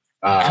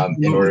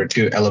in order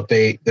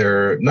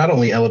to not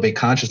only elevate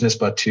consciousness,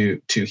 but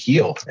to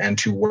heal and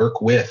to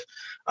work with.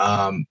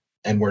 And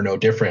we're no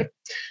different.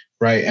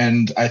 Right.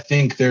 And I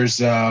think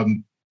I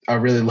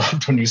really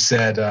loved when you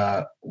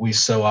said, we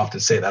so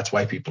often say that's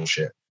white people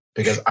shit,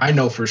 because I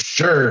know for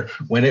sure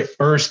when it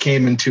first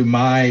came into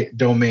my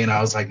domain, I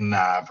was like,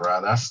 nah,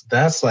 bro,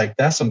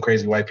 that's some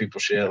crazy white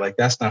people shit. Like,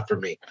 that's not for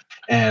me.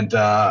 And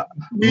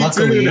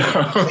luckily,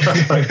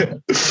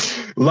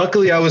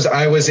 luckily I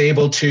was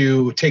able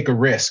to take a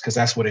risk, because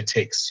that's what it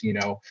takes,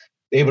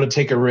 able to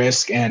take a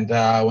risk. And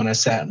when I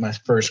sat in my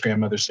first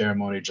grandmother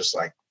ceremony, just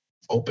like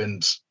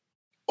opened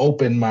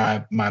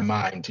my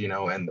mind,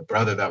 and the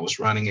brother that was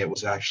running it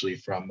was actually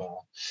from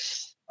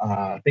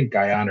I think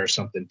Guyana or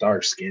something,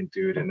 dark skinned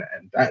dude. And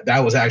that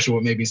was actually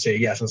what made me say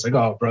yes. I was like,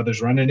 oh,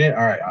 brother's running it.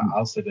 All right,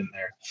 I'll sit in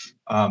there.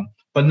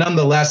 But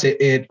nonetheless,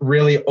 it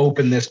really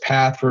opened this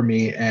path for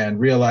me and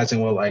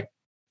realizing, well, like,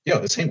 yo,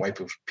 this ain't white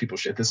people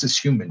shit. This is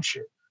human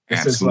shit.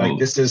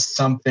 This is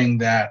something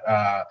that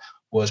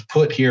was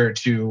put here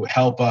to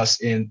help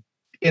us in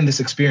this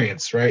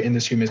experience, right? In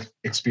this human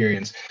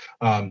experience.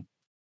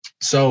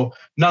 So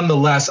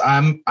nonetheless,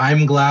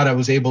 I'm glad I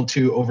was able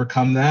to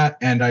overcome that.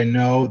 And I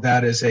know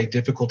that is a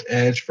difficult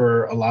edge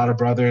for a lot of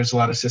brothers, a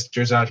lot of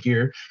sisters out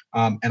here.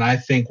 And I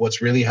think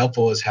what's really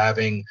helpful is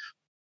having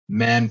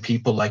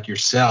people like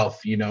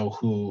yourself,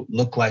 who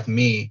look like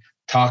me,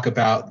 talk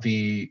about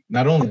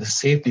not only the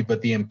safety,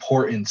 but the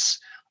importance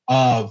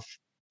of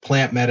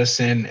plant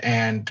medicine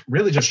and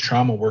really just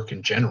trauma work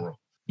in general.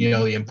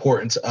 The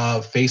importance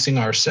of facing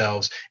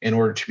ourselves in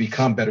order to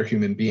become better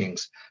human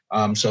beings.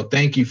 So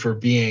thank you for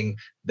being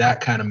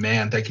that kind of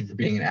man. Thank you for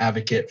being an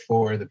advocate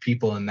for the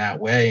people in that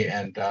way.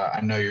 And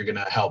I know you're going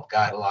to help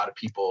guide a lot of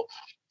people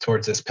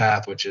towards this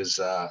path, which is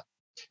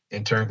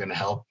in turn going to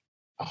help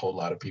a whole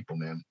lot of people,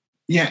 man.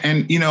 Yeah.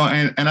 And,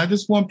 and I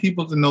just want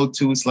people to know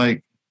too, it's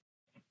like,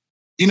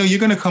 you're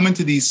going to come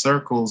into these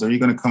circles or you're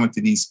going to come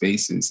into these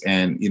spaces.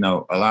 And,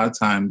 a lot of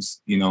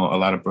times, a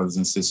lot of brothers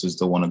and sisters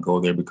don't want to go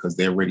there because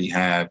they already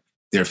have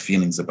their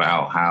feelings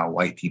about how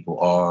white people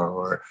are,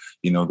 or,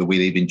 the way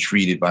they've been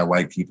treated by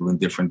white people in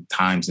different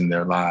times in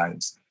their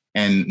lives.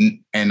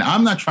 And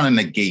I'm not trying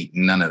to negate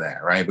none of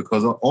that, right?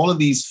 Because all of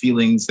these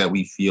feelings that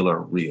we feel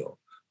are real.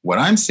 What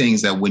I'm saying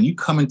is that when you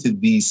come into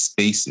these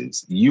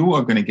spaces, you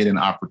are going to get an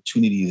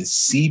opportunity to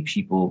see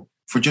people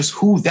for just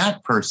who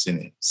that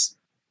person is,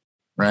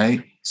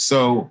 right?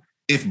 So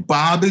if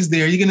Bob is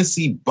there, you're going to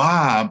see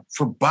Bob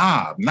for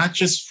Bob, not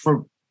just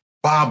for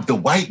Bob, the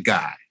white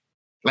guy.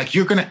 Like,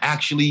 you're going to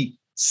actually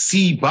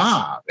see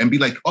Bob and be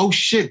like, oh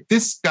shit,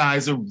 this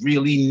guy's a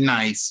really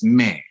nice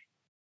man.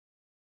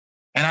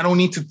 And I don't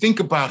need to think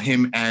about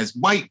him as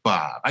white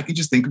Bob. I can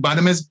just think about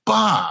him as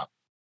Bob,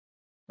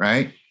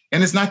 right?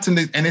 And it's not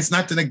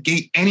to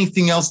negate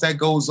anything else that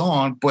goes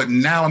on, but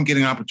now I'm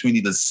getting an opportunity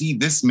to see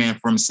this man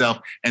for himself.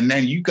 And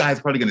then you guys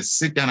are probably going to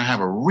sit down and have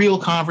a real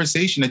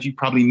conversation that you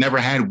probably never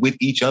had with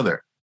each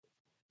other.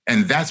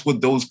 And that's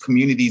what those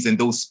communities and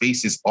those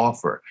spaces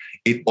offer.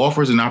 It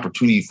offers an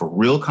opportunity for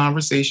real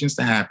conversations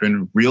to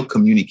happen, real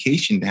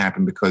communication to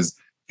happen, because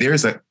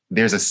there's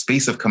a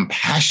space of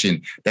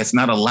compassion that's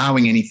not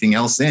allowing anything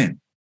else in.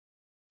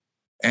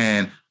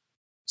 And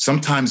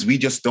sometimes we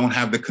just don't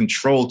have the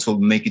control to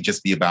make it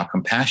just be about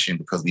compassion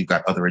because we've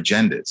got other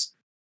agendas.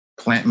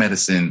 Plant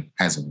medicine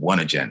has one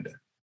agenda,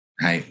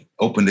 right?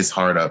 Open this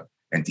heart up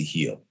and to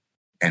heal.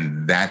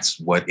 And that's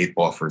what it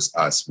offers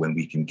us when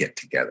we can get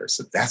together.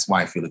 So that's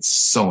why I feel it's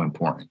so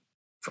important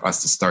for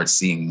us to start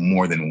seeing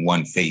more than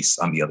one face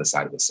on the other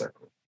side of the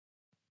circle.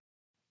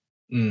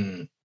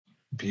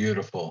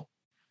 Beautiful.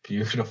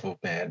 Beautiful,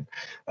 man.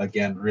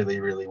 Again, really,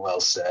 really well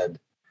said.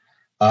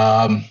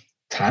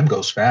 Time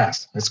goes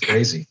fast. That's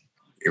crazy.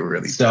 It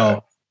really does.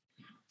 So,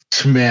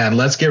 man,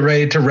 let's get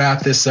ready to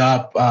wrap this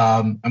up.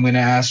 I'm going to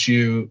ask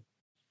you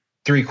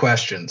 3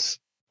 questions,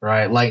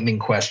 right? Lightning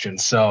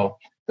questions. So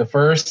the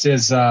first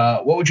is,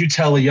 what would you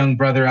tell a young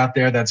brother out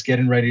there that's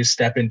getting ready to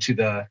step into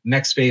the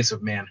next phase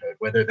of manhood,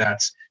 whether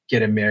that's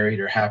getting married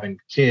or having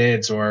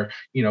kids or,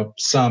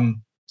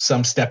 some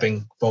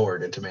stepping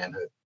forward into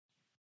manhood?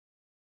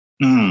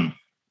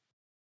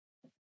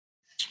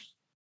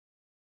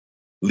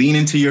 Lean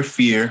into your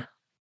fear,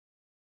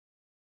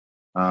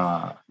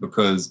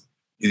 because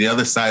the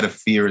other side of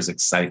fear is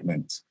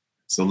excitement.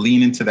 So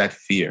lean into that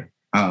fear,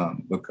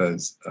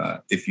 because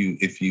if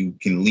you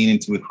can lean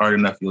into it hard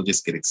enough, you'll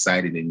just get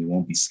excited and you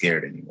won't be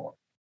scared anymore.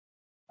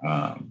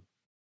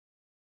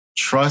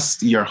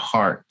 Trust your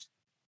heart,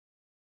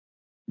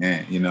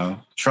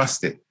 and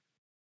trust it.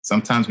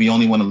 Sometimes we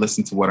only want to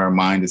listen to what our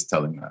mind is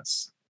telling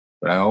us,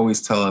 but I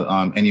always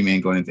tell any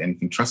man going into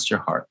anything, trust your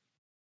heart.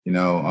 We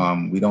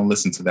don't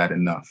listen to that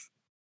enough.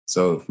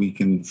 So if we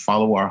can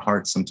follow our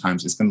heart,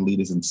 sometimes it's going to lead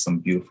us into some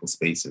beautiful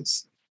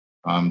spaces.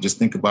 Just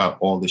think about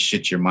all the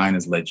shit your mind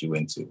has led you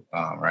into,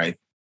 right?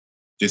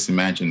 Just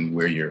imagine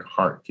where your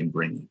heart can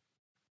bring you.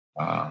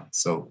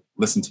 So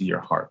listen to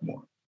your heart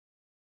more.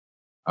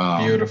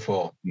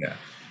 Beautiful. Yeah.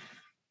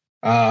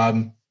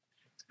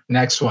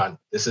 Next one.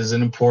 This is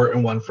an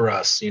important one for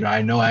us.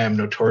 I know I am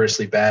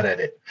notoriously bad at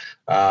it.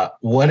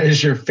 What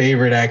is your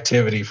favorite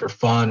activity for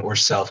fun or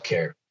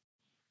self-care?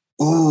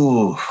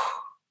 Ooh,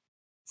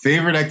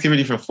 favorite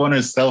activity for fun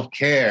or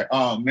self-care?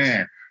 Oh,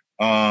 man.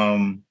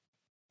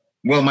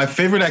 Well, my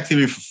favorite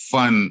activity for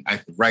fun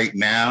right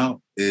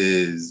now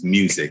is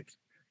music,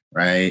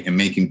 right? And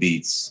making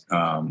beats.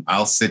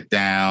 I'll sit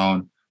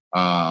down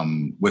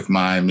with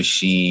my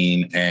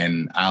machine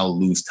and I'll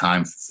lose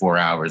time for 4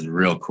 hours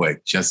real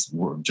quick, just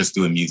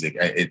doing music.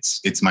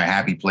 It's my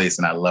happy place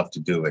and I love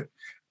to do it.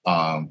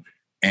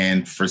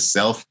 And for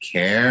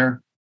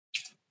self-care,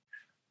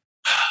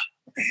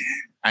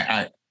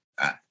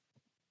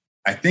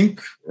 I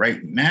think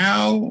right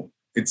now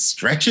it's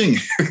stretching.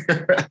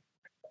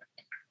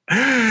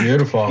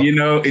 Beautiful. You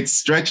know, it's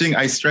stretching.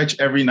 I stretch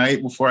every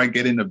night before I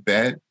get into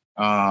bed.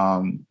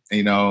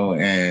 You know,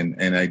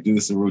 and I do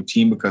this a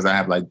routine because I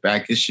have like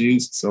back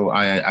issues. So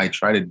I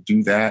try to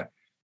do that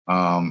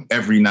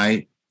every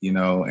night, you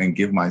know, and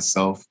give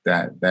myself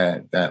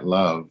that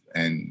love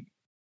and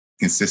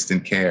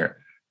consistent care.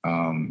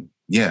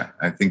 Yeah,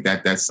 I think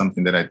that's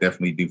something that I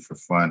definitely do for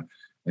fun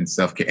and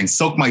self-care, and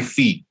soak my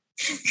feet.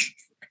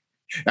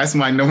 That's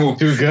my number.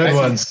 Two good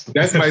ones.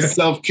 That's my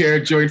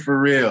self-care joint for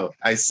real.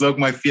 I soak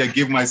my feet. I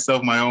give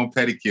myself my own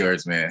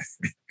pedicures, man.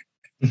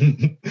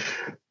 And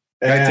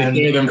take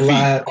care of them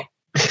feet.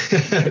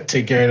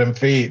 Take care of them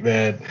feet,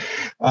 man.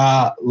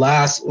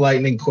 Last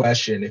lightning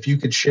question. If you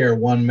could share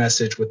one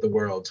message with the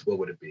world, what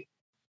would it be?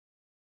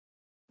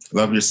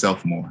 Love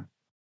yourself more.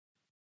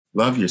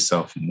 Love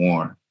yourself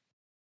more.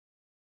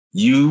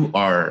 You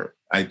are,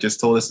 I just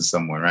told this to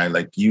someone, right?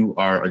 Like, you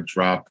are a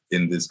drop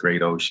in this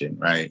great ocean,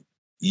 right?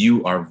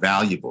 You are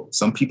valuable.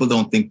 Some people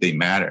don't think they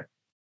matter,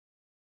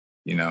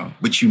 you know,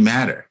 but you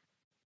matter.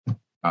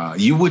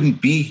 You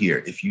wouldn't be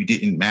here if you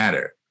didn't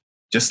matter.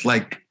 Just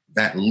like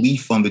that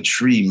leaf on the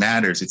tree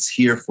matters. It's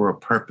here for a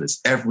purpose.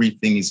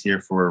 Everything is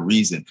here for a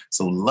reason.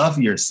 So love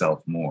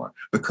yourself more,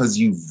 because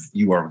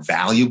you are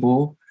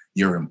valuable,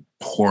 you're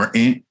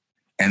important,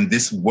 and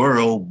this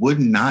world would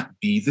not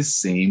be the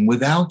same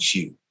without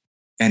you.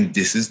 And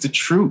this is the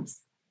truth.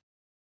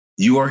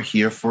 You are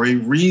here for a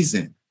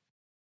reason.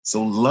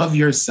 So love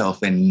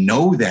yourself and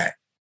know that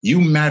you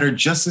matter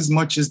just as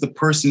much as the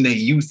person that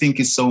you think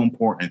is so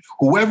important.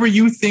 Whoever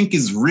you think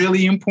is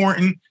really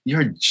important,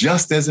 you're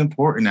just as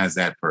important as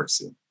that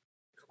person.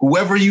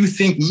 Whoever you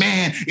think,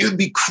 man, it would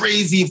be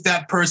crazy if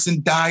that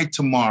person died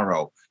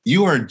tomorrow,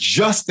 you are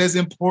just as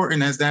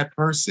important as that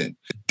person.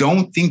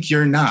 Don't think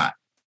you're not.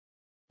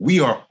 We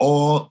are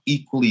all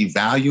equally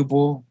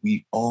valuable.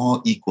 We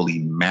all equally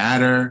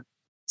matter.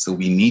 So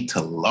we need to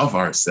love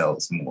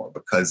ourselves more,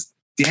 because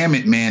damn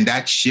it, man,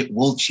 that shit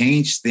will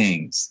change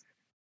things.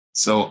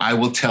 So I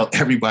will tell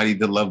everybody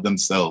to love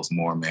themselves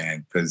more,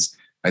 man, because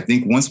I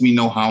think once we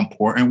know how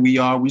important we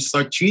are, we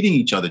start treating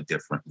each other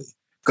differently.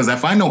 Because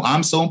if I know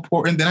I'm so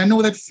important, then I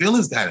know that Phil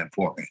is that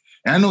important.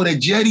 And I know that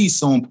Jetty's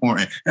so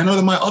important. And I know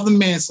that my other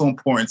man's so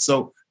important.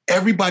 So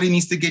everybody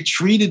needs to get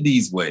treated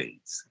these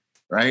ways,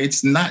 right?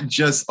 It's not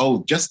just,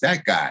 oh, just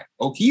that guy.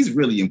 Oh, he's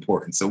really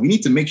important, so we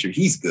need to make sure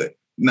he's good.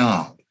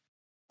 No,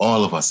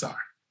 all of us are.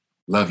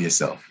 Love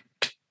yourself.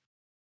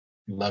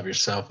 Love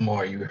yourself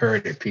more. You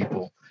heard it,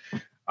 people.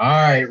 All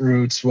right,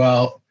 Roots.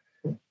 Well,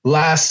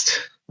 last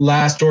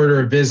order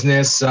of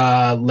business.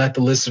 Let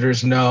the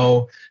listeners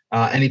know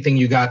anything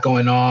you got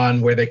going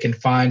on, where they can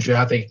find you,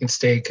 how they can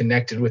stay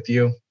connected with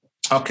you.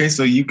 Okay,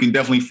 so you can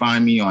definitely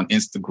find me on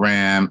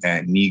Instagram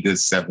at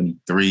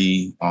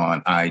Negus73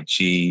 on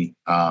IG.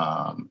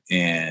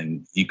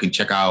 And you can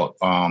check out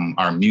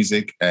our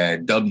music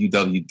at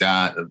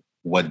www.wadada,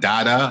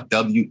 WADADA,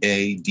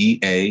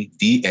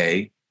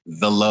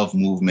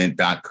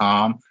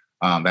 thelovemovement.com.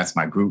 That's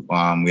my group.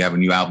 We have a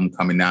new album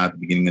coming out at the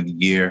beginning of the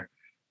year.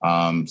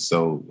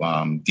 So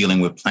dealing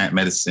with plant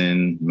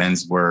medicine,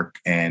 men's work,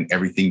 and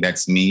everything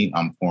that's me,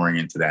 I'm pouring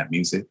into that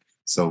music.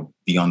 So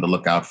be on the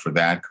lookout for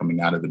that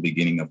coming out at the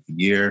beginning of the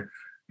year.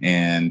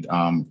 And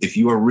if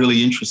you are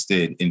really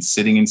interested in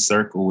sitting in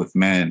circle with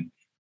men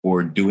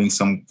or doing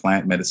some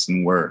plant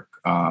medicine work,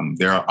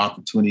 there are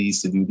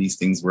opportunities to do these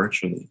things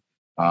virtually.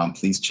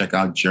 Please check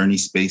out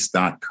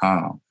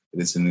journeyspace.com.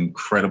 It is an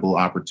incredible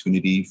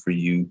opportunity for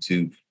you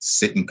to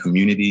sit in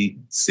community,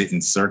 sit in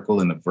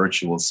circle in a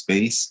virtual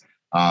space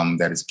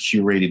that is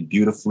curated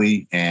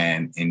beautifully,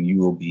 and you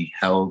will be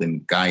held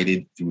and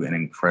guided through an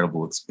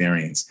incredible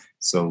experience.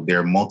 So there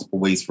are multiple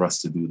ways for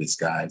us to do this,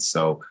 guys.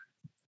 So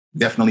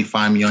definitely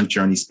find me on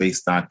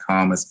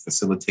journeyspace.com as a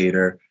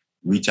facilitator.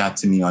 Reach out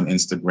to me on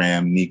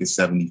Instagram,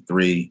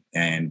 Negus73,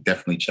 and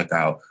definitely check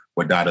out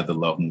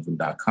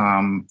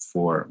wadadathelovemovement.com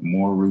for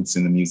more roots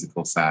in the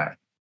musical side.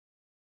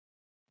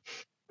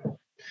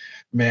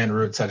 Man,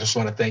 Roots, I just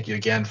want to thank you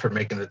again for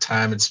making the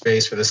time and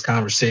space for this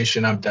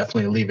conversation. I'm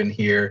definitely leaving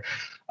here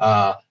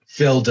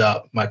filled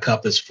up. My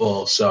cup is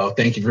full. So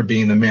thank you for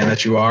being the man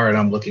that you are. And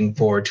I'm looking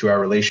forward to our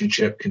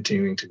relationship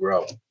continuing to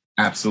grow.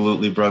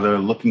 Absolutely, brother.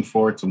 Looking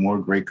forward to more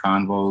great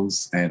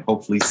convos and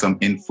hopefully some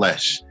in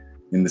flesh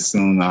in the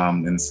soon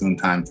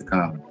time to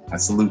come. I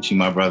salute you,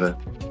 my brother.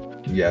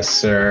 Yes,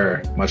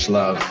 sir. Much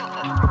love.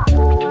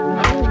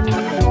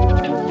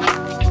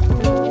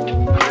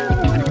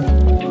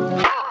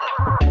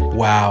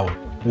 Wow,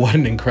 what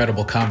an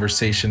incredible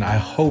conversation. I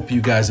hope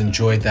you guys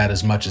enjoyed that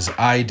as much as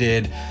I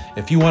did.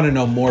 If you want to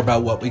know more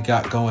about what we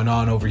got going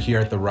on over here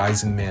at the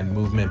Rising Man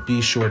Movement,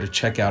 be sure to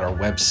check out our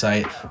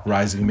website,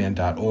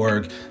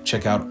 risingman.org.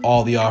 Check out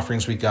all the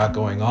offerings we got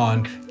going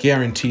on.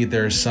 Guaranteed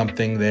there is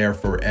something there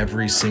for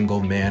every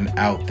single man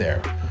out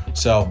there.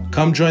 So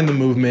come join the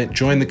movement,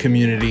 join the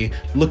community.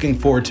 Looking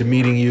forward to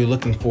meeting you,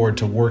 looking forward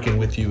to working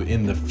with you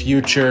in the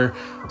future.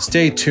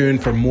 Stay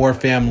tuned for more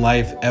Fam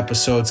Life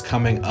episodes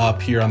coming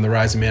up here on the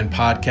Rising Man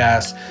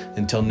podcast.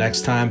 Until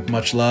next time,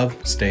 much love,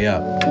 stay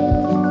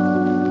up.